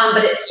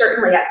 But it's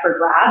certainly up for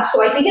grabs.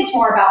 So I think it's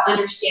more about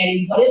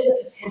understanding what is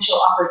the potential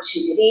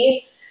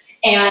opportunity.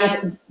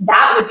 And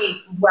that would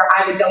be where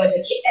I would go as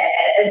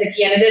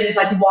a candidate, is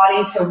like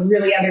wanting to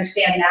really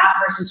understand that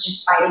versus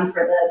just fighting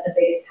for the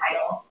biggest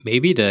title.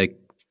 Maybe to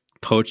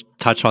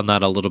touch on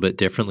that a little bit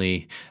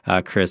differently,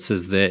 Chris,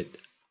 is that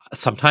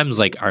sometimes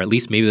or at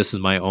least maybe this is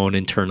my own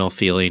internal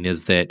feeling,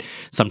 is that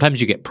sometimes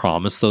you get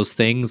promised those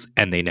things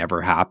and they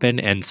never happen.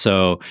 And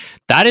so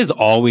that is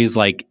always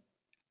like,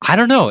 I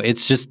don't know.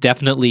 It's just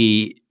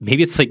definitely,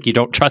 maybe it's like you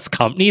don't trust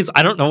companies.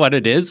 I don't know what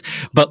it is,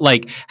 but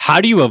like, how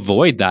do you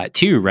avoid that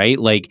too, right?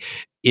 Like,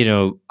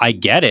 I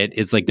get it.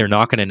 It's like they're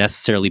not going to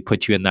necessarily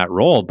put you in that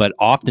role, but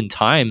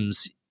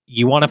oftentimes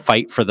you want to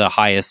fight for the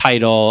highest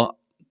title,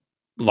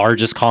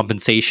 largest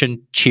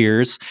compensation,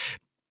 cheers,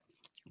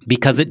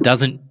 because it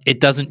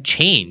doesn't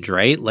change,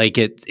 right? Like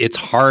it's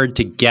hard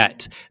to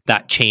get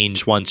that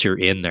change once you're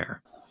in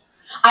there.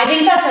 I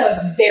think that's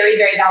a very,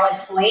 very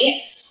valid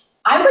point.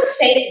 I would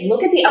say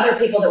look at the other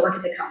people that work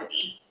at the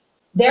company.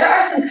 There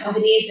are some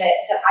companies that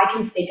I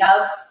can think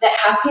of that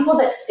have people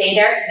that stay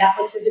there.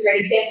 Netflix is a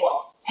great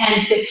example,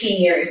 10,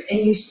 15 years, and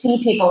you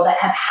see people that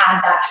have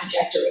had that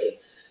trajectory,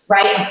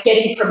 right, of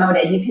getting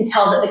promoted. You can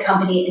tell that the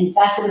company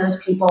invests in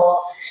those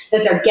people,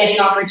 that they're getting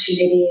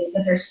opportunities,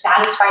 that they're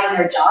satisfied in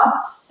their job.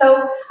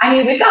 So, I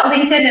mean, we've got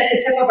LinkedIn at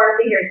the tip of our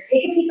fingers.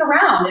 Take a peek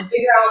around and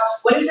figure out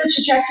what is the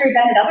trajectory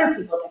been at other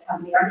people at the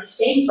company. Are they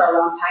staying for a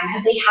long time?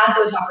 Have they had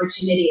those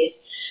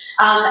opportunities?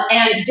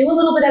 And do a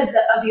little bit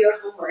of your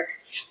homework.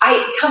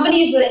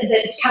 Companies that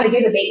kind of do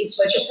the bait and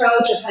switch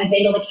approach or kind of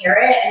dangle the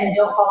carrot and then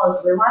don't follow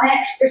through on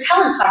it, their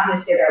talent's not going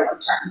to stay there long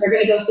term. They're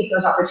going to go seek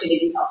those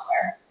opportunities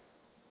elsewhere.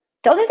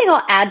 The only thing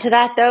I'll add to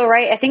that, though,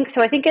 right? I think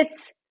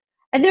it's,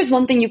 and there's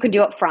one thing you could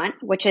do up front,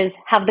 which is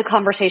have the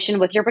conversation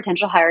with your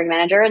potential hiring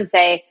manager and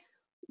say,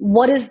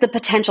 what is the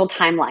potential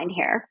timeline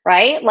here,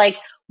 right? Like,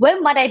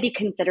 when might I be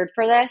considered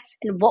for this?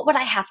 And what would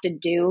I have to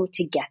do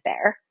to get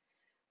there,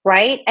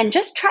 right? And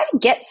just try to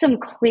get some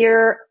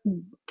clear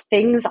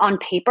things on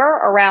paper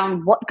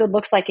around what good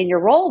looks like in your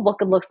role, what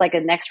good looks like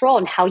in the next role,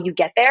 and how you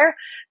get there.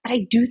 But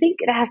I do think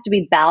it has to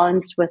be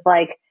balanced with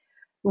like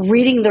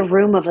reading the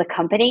room of the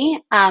company,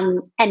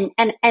 and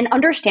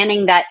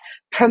understanding that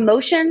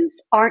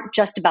promotions aren't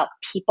just about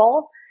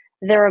people.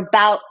 They're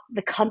about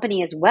the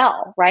company as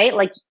well, right?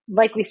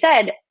 Like we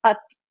said, a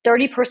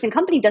 30-person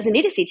company doesn't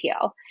need a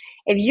CTO.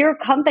 If your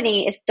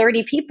company is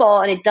 30 people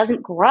and it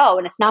doesn't grow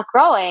and it's not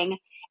growing,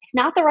 it's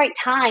not the right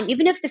time.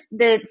 Even if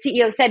the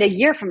CEO said a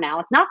year from now,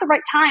 it's not the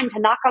right time to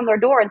knock on their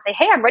door and say,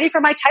 hey, I'm ready for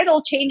my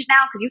title change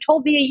now because you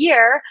told me a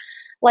year.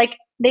 Like,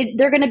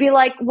 they're going to be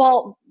like,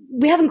 well,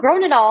 we haven't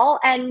grown at all.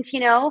 And,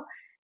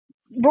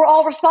 we're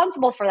all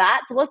responsible for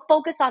that. So let's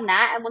focus on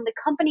that. And when the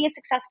company is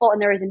successful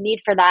and there is a need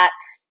for that,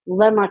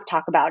 then let's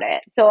talk about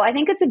it. So I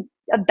think it's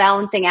a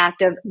balancing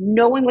act of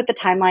knowing what the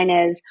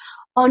timeline is,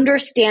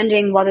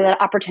 understanding whether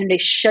that opportunity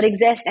should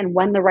exist and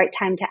when the right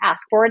time to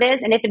ask for it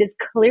is. And if it is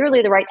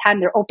clearly the right time,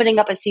 they're opening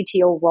up a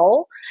CTO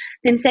role,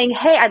 then saying,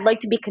 hey, I'd like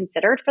to be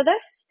considered for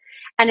this.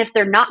 And if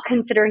they're not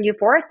considering you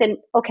for it, then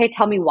okay,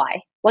 tell me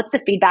why. What's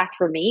the feedback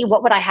for me?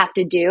 What would I have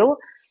to do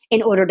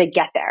in order to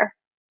get there?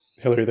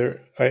 Hillary,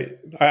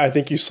 I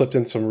think you slipped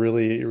in some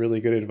really,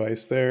 really good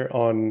advice there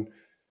on,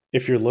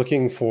 if you're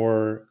looking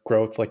for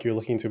growth, like you're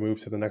looking to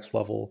move to the next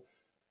level,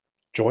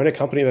 join a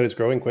company that is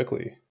growing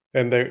quickly,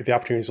 and the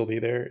opportunities will be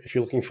there. If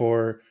you're looking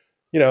for,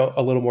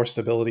 a little more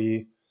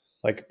stability,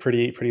 like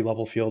pretty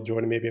level field,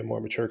 join maybe a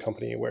more mature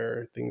company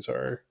where things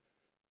are,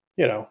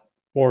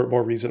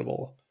 more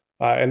reasonable.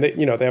 And they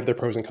have their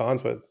pros and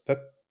cons, but that,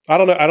 I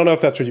don't know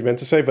if that's what you meant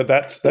to say, but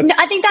that's. No,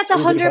 I think that's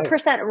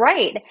 100%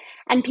 right.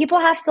 And people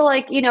have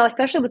to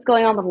especially what's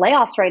going on with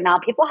layoffs right now,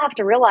 people have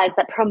to realize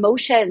that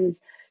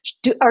promotions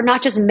are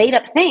not just made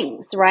up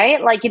things,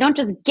 right? Like, you don't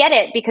just get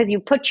it because you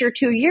put your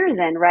 2 years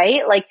in,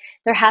 right? Like,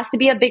 there has to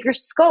be a bigger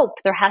scope.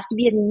 There has to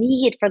be a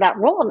need for that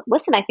role. And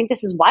listen, I think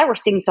this is why we're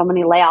seeing so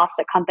many layoffs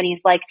at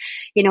companies like,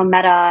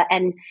 Meta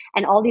and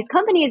all these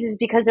companies, is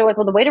because they're like,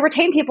 well, the way to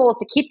retain people is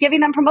to keep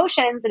giving them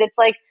promotions. And it's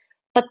like,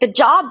 but the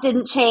job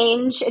didn't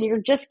change and you're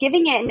just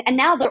giving it. And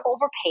now they're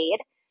overpaid,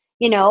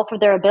 for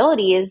their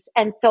abilities.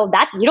 And so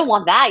that, you don't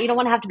want that. You don't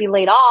want to have to be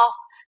laid off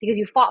because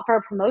you fought for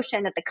a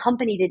promotion that the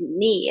company didn't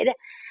need.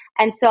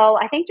 And so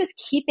I think just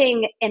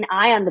keeping an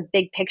eye on the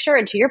big picture.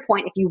 And to your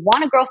point, if you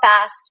want to grow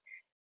fast,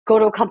 go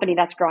to a company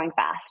that's growing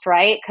fast,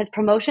 right? Because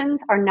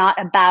promotions are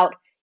not about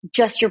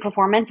just your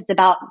performance. It's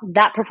about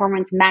that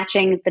performance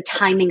matching the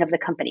timing of the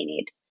company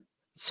need.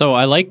 So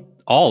I like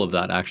all of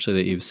that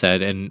actually that you've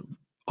said. And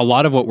a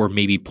lot of what we're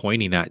maybe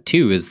pointing at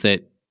too is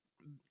that,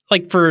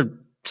 like, for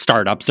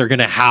startups, they're going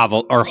to have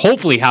or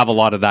hopefully have a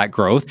lot of that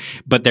growth,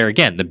 but they're,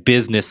 again, the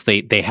business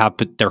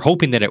they're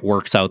hoping that it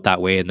works out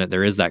that way and that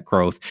there is that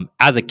growth.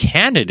 As a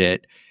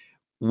candidate,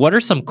 what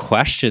are some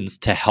questions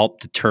to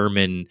help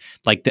determine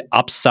like the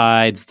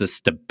upsides, the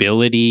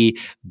stability,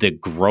 the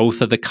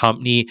growth of the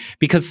company?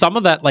 Because some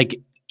of that, like,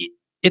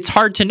 it's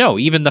hard to know.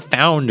 Even the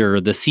founder,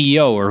 the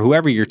CEO, or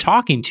whoever you're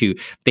talking to,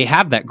 they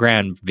have that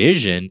grand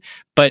vision,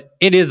 but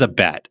it is a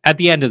bet. At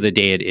the end of the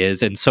day, it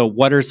is. And so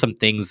what are some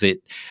things that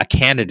a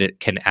candidate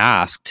can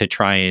ask to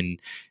try and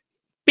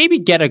maybe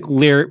get a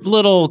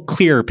little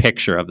clearer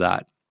picture of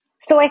that?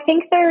 So I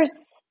think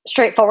there's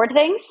straightforward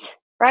things,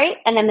 right?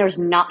 And then there's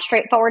not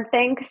straightforward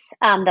things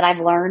that I've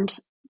learned,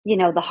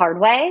 the hard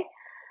way.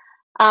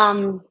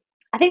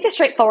 I think the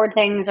straightforward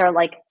things are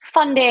like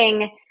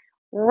funding,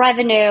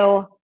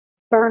 revenue,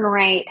 burn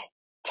rate,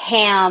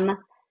 TAM.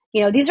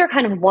 These are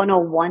kind of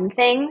 101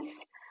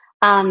 things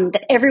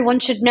that everyone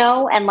should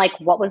know. And like,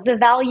 what was the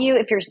value?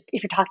 If you're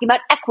talking about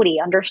equity,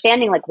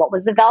 understanding like what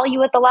was the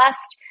value at the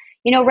last,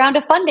 round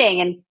of funding,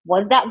 and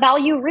was that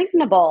value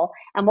reasonable?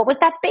 And what was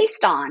that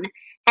based on?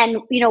 And,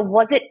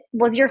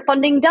 was your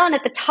funding done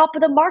at the top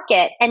of the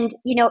market? And,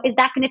 is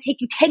that going to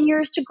take you 10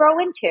 years to grow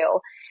into?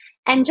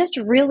 And just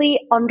really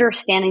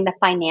understanding the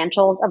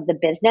financials of the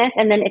business.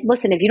 And then,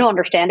 listen, if you don't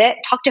understand it,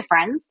 talk to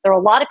friends. There are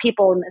a lot of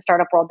people in the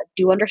startup world that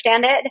do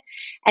understand it.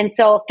 And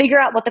so figure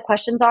out what the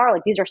questions are.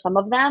 Like, these are some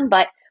of them,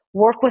 but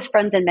work with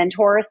friends and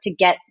mentors to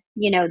get,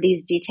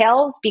 these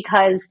details,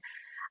 because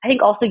I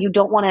think also you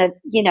don't want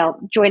to,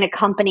 join a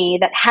company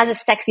that has a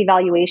sexy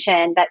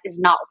valuation that is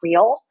not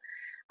real,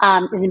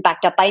 isn't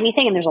backed up by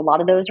anything. And there's a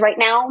lot of those right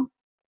now.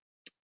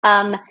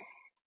 And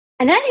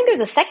then I think there's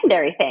the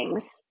secondary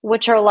things,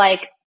 which are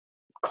like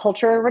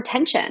culture and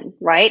retention,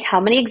 right? How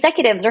many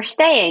executives are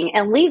staying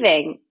and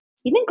leaving?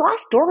 Even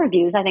Glassdoor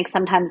reviews, I think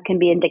sometimes can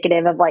be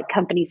indicative of like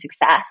company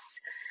success.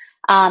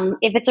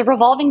 If it's a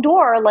revolving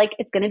door, like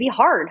it's going to be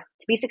hard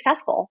to be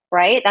successful,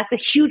 right? That's a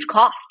huge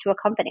cost to a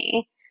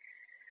company.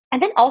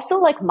 And then also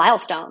like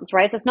milestones,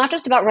 right? So it's not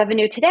just about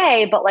revenue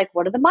today, but like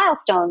what are the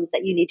milestones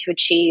that you need to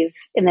achieve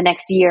in the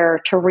next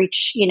year to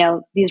reach,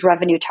 these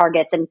revenue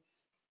targets, and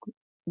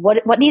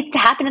what needs to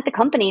happen at the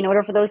company in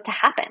order for those to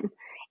happen?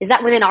 Is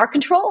that within our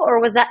control,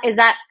 or is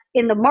that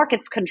in the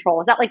market's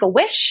control? Is that like a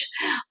wish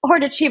or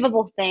an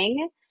achievable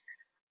thing?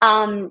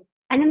 And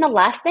then the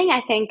last thing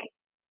I think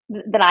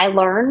that I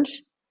learned,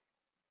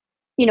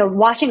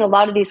 watching a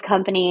lot of these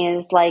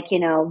companies like,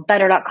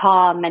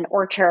 Better.com and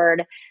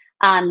Orchard,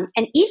 and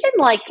even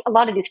like a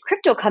lot of these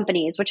crypto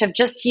companies, which have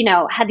just,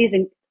 had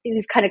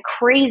these kind of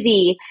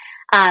crazy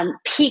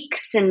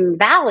peaks and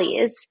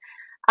valleys,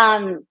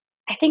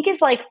 I think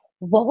is like,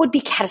 what would be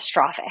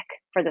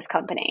catastrophic for this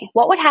company?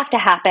 What would have to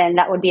happen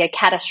that would be a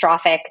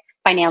catastrophic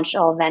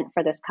financial event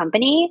for this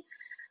company?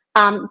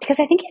 Because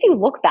I think if you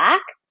look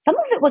back, some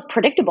of it was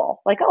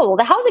predictable. Like, oh, well,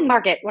 the housing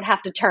market would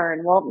have to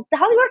turn. Well, the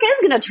housing market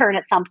is going to turn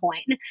at some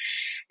point.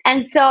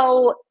 And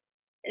so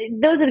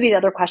those would be the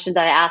other questions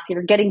that I ask.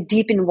 You're getting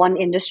deep in one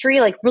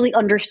industry, like really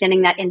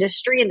understanding that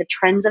industry and the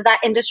trends of that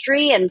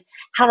industry and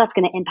how that's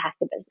going to impact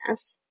the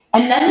business.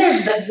 And then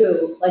there's the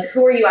who. Like,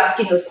 who are you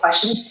asking those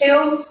questions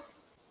to?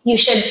 You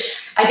should,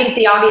 I think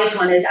the obvious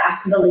one is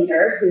ask the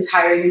leader who's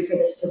hiring you for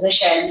this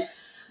position.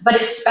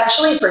 But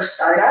especially for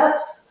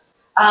startups,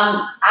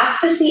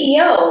 ask the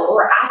CEO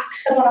or ask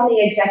someone on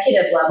the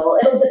executive level.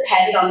 It'll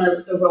depend on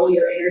the role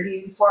you're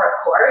interviewing for, of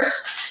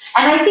course.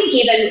 And I think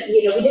even,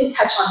 we didn't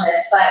touch on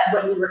this, but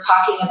when we were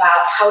talking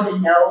about how to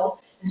know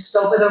the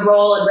scope of the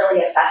role and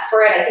really assess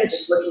for it, I think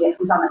just looking at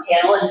who's on the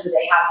panel and who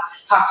they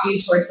have talked to you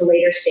towards the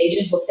later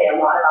stages will say a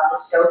lot about the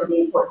scope and the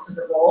importance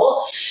of the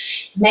role.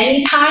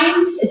 Many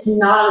times, it's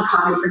not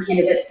uncommon for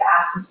candidates to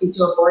ask to speak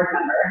to a board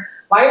member.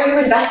 Why are you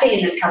investing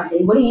in this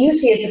company? What do you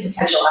see as the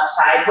potential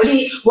upside?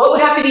 What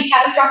would have to be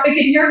catastrophic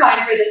in your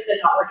mind for this to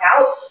not work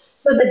out?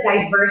 So the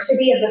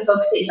diversity of the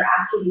folks that you're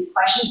asking these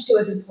questions to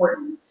is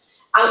important.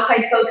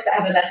 Outside folks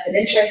that have a vested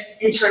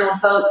interest, internal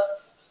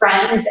folks,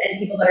 friends, and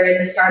people that are in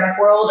the startup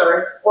world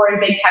or in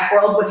big tech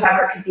world,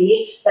 whatever it could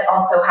be, that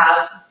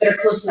are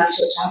close enough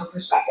to it to have a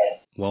perspective.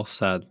 Well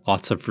said.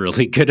 Lots of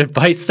really good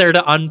advice there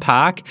to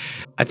unpack.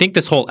 I think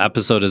this whole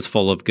episode is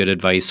full of good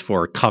advice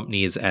for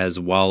companies as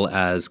well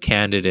as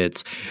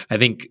candidates. I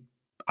think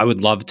I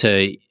would love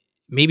to,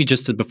 maybe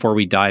just before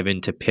we dive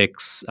into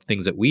picks,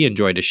 things that we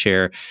enjoy to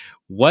share,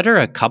 what are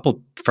a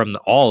couple from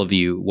all of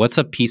you, what's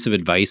a piece of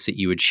advice that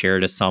you would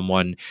share to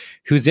someone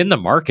who's in the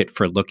market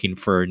for looking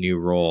for a new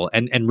role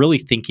and really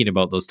thinking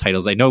about those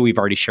titles? I know we've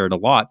already shared a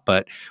lot,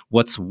 but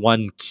what's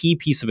one key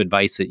piece of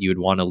advice that you would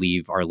want to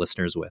leave our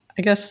listeners with?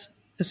 I guess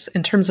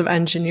in terms of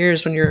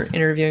engineers, when you're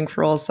interviewing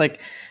for roles,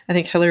 like I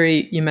think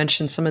Hillary, you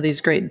mentioned some of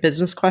these great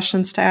business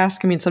questions to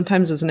ask. I mean,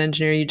 sometimes as an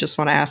engineer, you just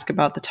want to ask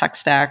about the tech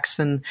stacks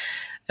and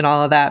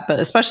all of that.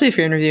 But especially if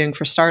you're interviewing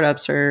for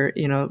startups or,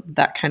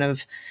 that kind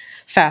of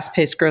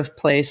fast-paced growth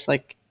place,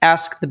 like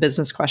ask the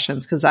business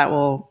questions, because that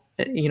will,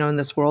 in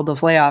this world of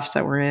layoffs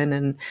that we're in,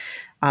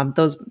 and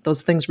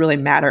those things really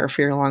matter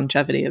for your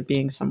longevity of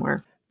being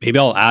somewhere. Maybe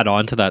I'll add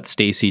on to that,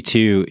 Stacey,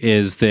 too,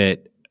 is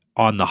that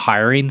on the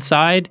hiring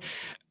side,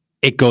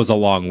 it goes a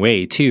long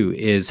way too,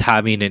 is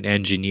having an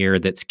engineer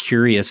that's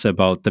curious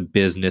about the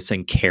business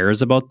and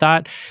cares about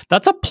that.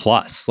 That's a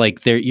plus.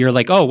 Like you're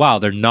like, oh, wow,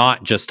 they're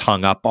not just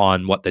hung up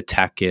on what the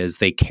tech is.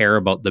 They care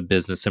about the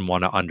business and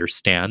want to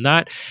understand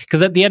that.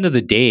 Because at the end of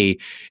the day,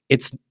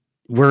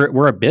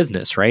 we're a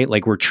business, right?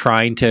 Like we're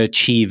trying to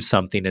achieve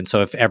something. And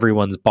so if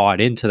everyone's bought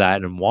into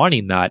that and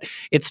wanting that,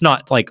 it's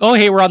not like, oh,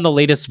 hey, we're on the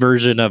latest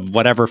version of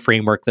whatever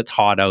framework that's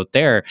hot out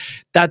there.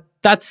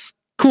 That's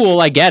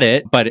cool. I get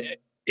it. But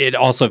it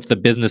also, if the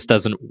business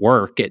doesn't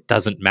work, it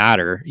doesn't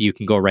matter. You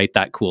can go write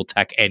that cool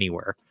tech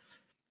anywhere.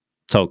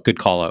 So good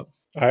call out.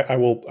 I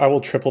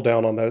will triple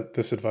down on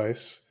this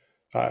advice.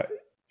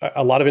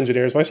 A lot of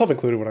engineers, myself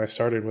included, when I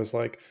started, was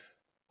like,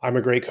 I'm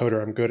a great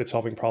coder. I'm good at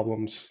solving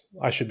problems.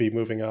 I should be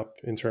moving up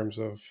in terms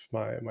of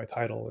my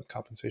title and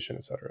compensation,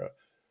 et cetera.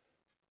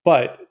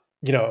 But,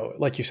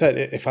 like you said,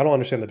 if I don't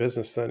understand the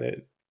business, then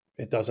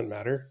it doesn't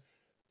matter.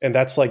 And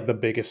that's like the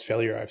biggest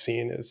failure I've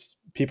seen is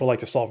people like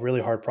to solve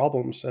really hard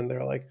problems. And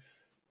they're like,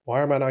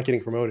 why am I not getting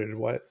promoted?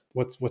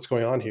 What's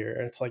going on here?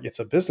 And it's like, it's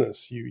a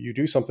business. You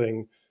do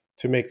something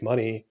to make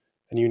money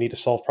and you need to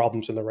solve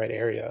problems in the right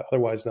area.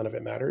 Otherwise, none of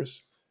it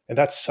matters. And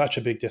that's such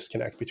a big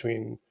disconnect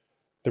between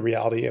the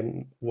reality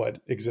and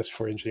what exists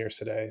for engineers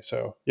today.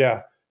 So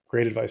yeah,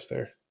 great advice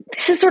there.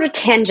 This is sort of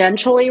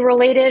tangentially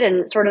related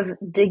and sort of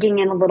digging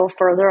in a little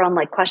further on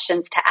like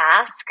questions to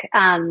ask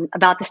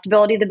about the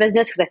stability of the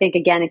business. Because I think,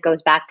 again, it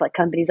goes back to like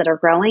companies that are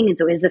growing. And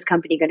so is this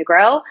company going to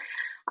grow?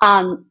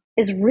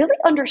 Is really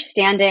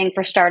understanding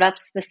for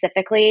startups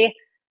specifically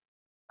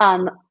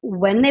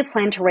when they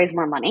plan to raise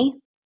more money.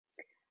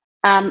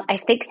 I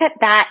think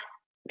that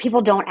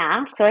people don't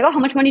ask. They're like, oh, how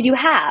much money do you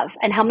have?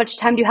 And how much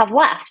time do you have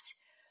left?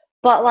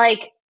 But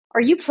like, are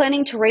you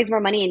planning to raise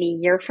more money in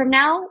a year from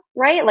now,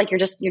 right? Like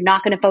you're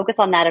not going to focus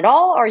on that at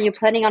all? Or are you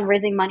planning on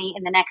raising money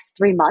in the next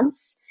 3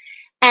 months?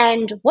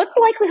 And what's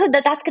the likelihood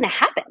that that's going to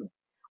happen?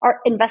 Are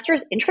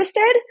investors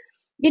interested?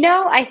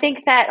 I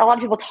think that a lot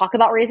of people talk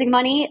about raising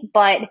money,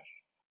 but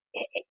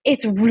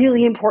it's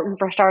really important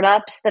for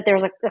startups that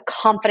there's a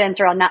confidence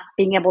around that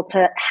being able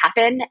to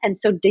happen. And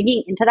so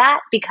digging into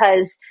that,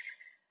 because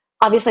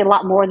obviously a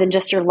lot more than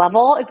just your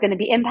level is going to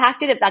be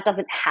impacted if that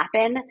doesn't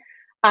happen.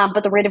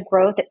 But the rate of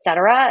growth, et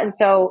cetera. And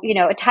so,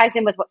 it ties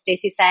in with what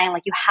Stacey's saying,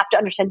 like you have to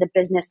understand the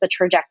business, the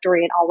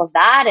trajectory and all of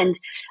that, and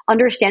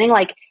understanding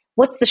like,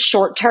 what's the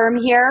short term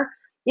here?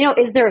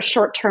 Is there a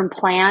short-term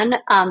plan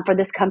for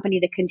this company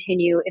to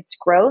continue its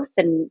growth?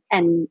 And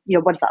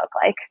what does that look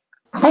like?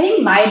 I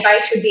think my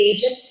advice would be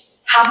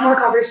just have more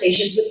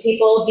conversations with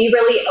people, be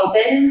really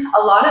open. A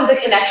lot of the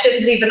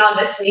connections, even on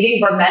this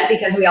meeting, were meant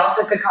because we all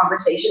took a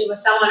conversation with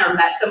someone or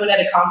met someone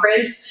at a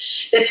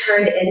conference that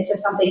turned into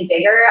something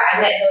bigger. I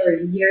met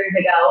Hillary years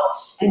ago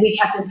and we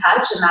kept in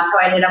touch, and that's how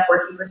I ended up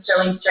working for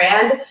Sterling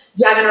Strand.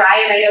 Jeff and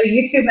Ryan, I know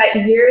you two met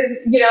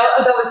years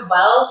ago as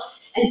well.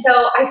 And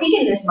so I think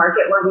in this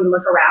market where we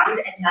look around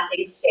and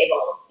nothing's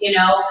stable,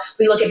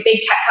 we look at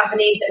big tech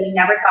companies and we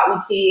never thought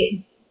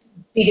we'd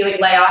be doing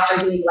layoffs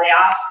or doing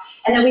layoffs.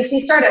 And then we see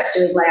startups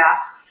doing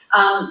layoffs.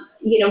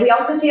 We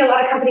also see a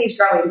lot of companies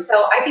growing.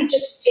 So I think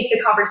just take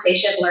the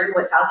conversation, learn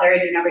what's out there,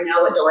 and you never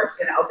know what door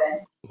it's going to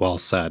open. Well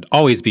said.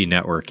 Always be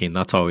networking.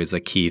 That's always a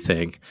key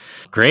thing.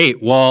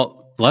 Great.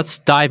 Well, let's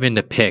dive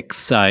into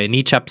picks. In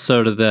each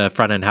episode of the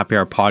Front End Happy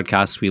Hour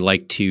podcast, we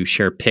like to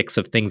share picks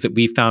of things that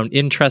we found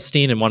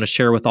interesting and want to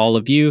share with all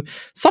of you.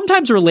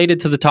 Sometimes related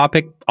to the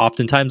topic,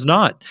 oftentimes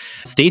not.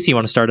 Stacey, you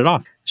want to start it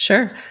off?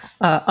 Sure.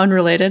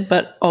 Unrelated,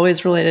 but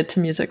always related to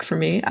music for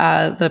me.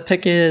 The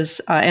pick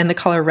is And the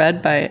Color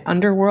Red by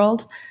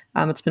Underworld.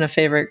 It's been a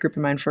favorite group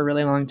of mine for a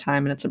really long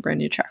time, and it's a brand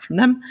new track from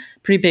them.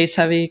 Pretty bass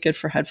heavy, good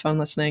for headphone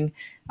listening.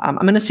 I'm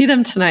going to see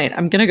them tonight.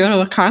 I'm going to go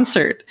to a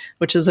concert,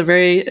 which is a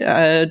very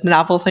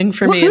novel thing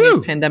for me in these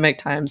pandemic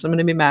times. I'm going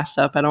to be masked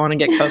up. I don't want to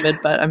get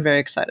COVID, but I'm very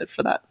excited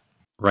for that.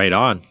 Right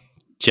on.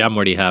 Jem,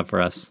 what do you have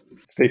for us?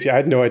 Stacey, I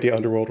had no idea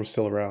Underworld was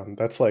still around.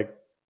 That's like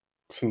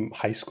some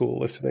high school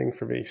listening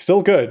for me.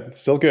 Still good,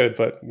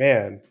 but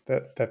man,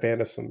 that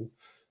band has some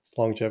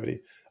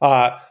longevity.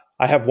 I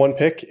have one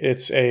pick.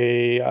 It's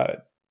a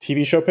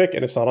TV show pick,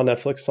 and it's not on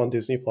Netflix. It's on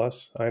Disney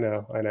Plus. I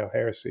know,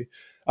 heresy.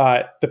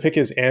 The pick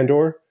is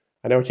Andor.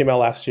 I know it came out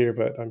last year,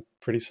 but I'm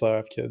pretty slow. I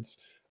have kids.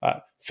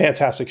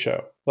 Fantastic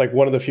show. Like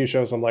one of the few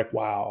shows I'm like,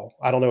 wow,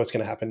 I don't know what's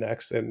going to happen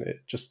next. And it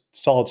just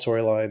solid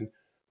storyline.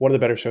 One of the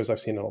better shows I've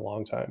seen in a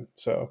long time.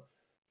 So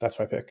that's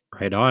my pick.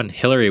 Right on.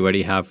 Hillary, what do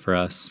you have for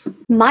us?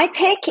 My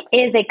pick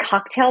is a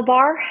cocktail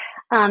bar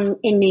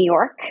in New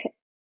York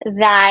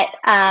that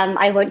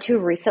I went to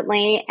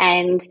recently,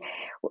 and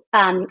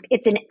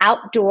it's an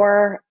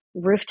outdoor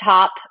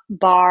rooftop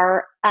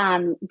bar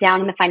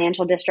down in the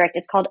financial district.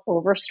 It's called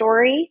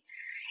Overstory.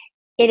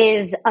 It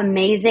is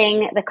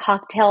amazing. The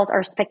cocktails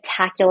are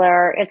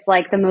spectacular. It's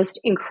like the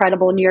most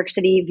incredible New York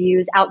City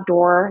views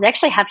outdoor. They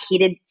actually have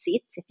heated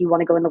seats if you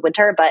want to go in the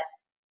winter, but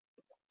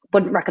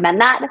wouldn't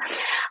recommend that.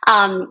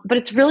 But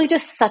it's really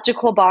just such a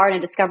cool bar, and I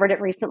discovered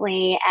it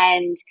recently.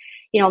 And,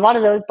 a lot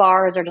of those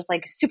bars are just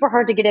like super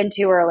hard to get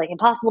into or like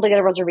impossible to get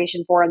a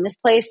reservation for. In this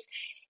place,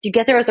 if you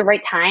get there at the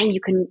right time,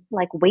 you can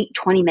like wait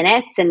 20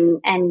 minutes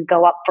and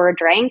go up for a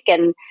drink.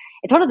 And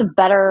it's one of the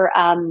better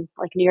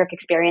like New York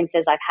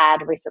experiences I've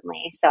had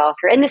recently. So if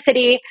you're in the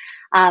city,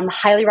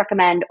 highly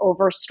recommend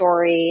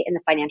Overstory in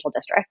the financial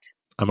district.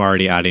 I'm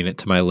already adding it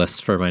to my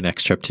list for my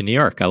next trip to New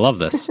York. I love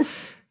this.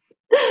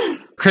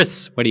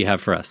 Chris, what do you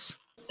have for us?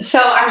 So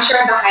I'm sure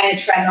I'm behind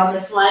a trend on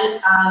this one.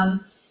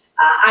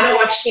 I don't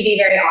watch TV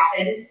very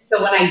often.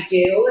 So when I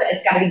do,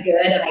 it's got to be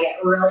good and I get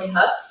really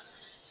hooked.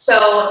 So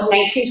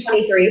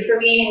 1923 for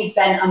me has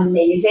been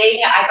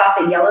amazing. I thought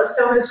the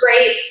Yellowstone was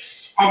great.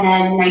 And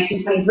then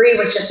 1923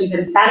 was just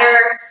even better.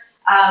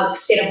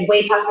 Stayed up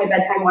way past my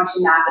bedtime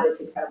watching that, but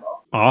it's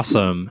incredible.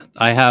 Awesome.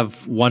 I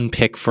have one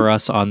pick for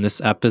us on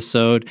this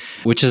episode,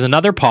 which is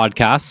another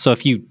podcast. So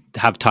if you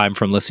have time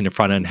from listening to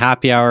Front End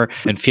Happy Hour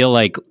and feel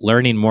like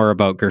learning more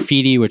about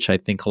graffiti, which I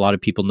think a lot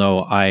of people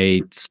know,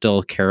 I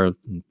still care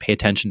and pay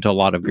attention to a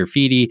lot of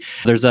graffiti.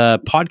 There's a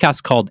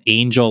podcast called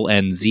Angel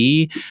and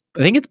Z. I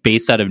think it's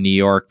based out of New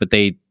York, but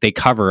they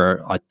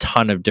cover a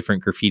ton of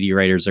different graffiti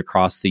writers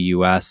across the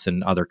US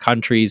and other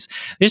countries.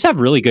 They just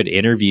have really good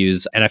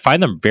interviews, and I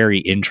find them very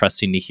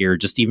interesting to hear,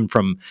 just even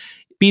from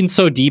being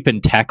so deep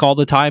in tech all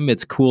the time,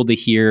 it's cool to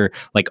hear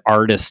like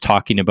artists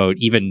talking about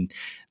even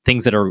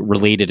things that are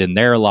related in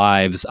their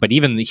lives, but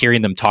even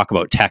hearing them talk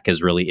about tech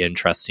is really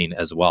interesting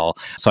as well.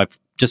 So I've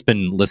just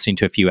been listening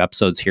to a few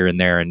episodes here and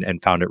there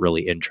and found it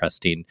really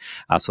interesting.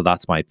 So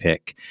that's my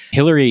pick.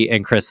 Hillary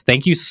and Chris,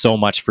 thank you so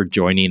much for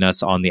joining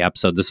us on the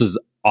episode. This is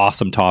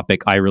awesome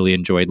topic. I really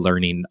enjoyed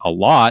learning a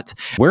lot.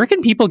 Where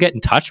can people get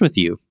in touch with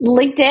you?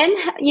 LinkedIn,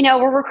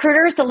 we're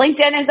recruiters, so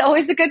LinkedIn is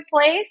always a good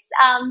place.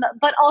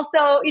 But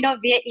also,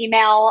 via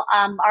email,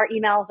 our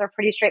emails are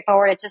pretty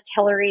straightforward. It's just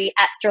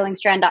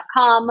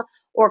hillary@sterlingstrand.com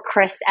or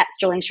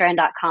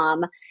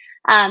chris@sterlingstrand.com.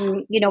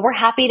 We're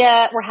happy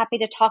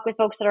to talk with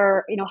folks that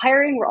are,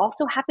 hiring. We're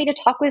also happy to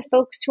talk with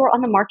folks who are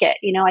on the market.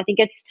 I think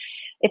it's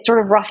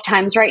sort of rough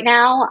times right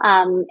now.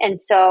 And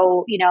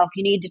so, if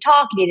you need to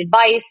talk, you need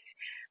advice,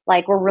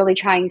 like we're really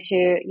trying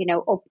to,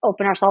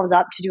 open ourselves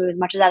up to do as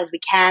much of that as we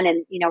can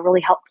and,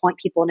 really help point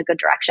people in a good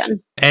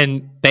direction.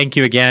 And thank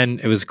you again.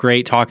 It was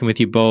great talking with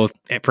you both.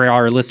 For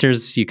our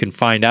listeners, you can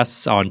find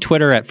us on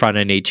Twitter at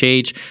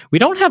FrontEndHH. We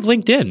don't have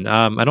LinkedIn.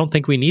 I don't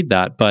think we need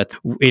that, but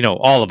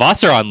all of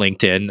us are on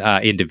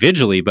LinkedIn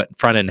individually, but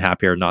Front End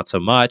Happy Hour not so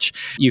much.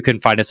 You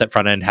can find us at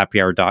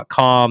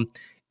frontendhappyhour.com.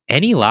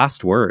 Any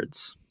last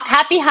words?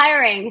 Happy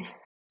hiring.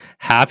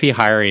 Happy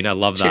hiring. I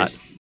love Cheers.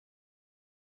 that.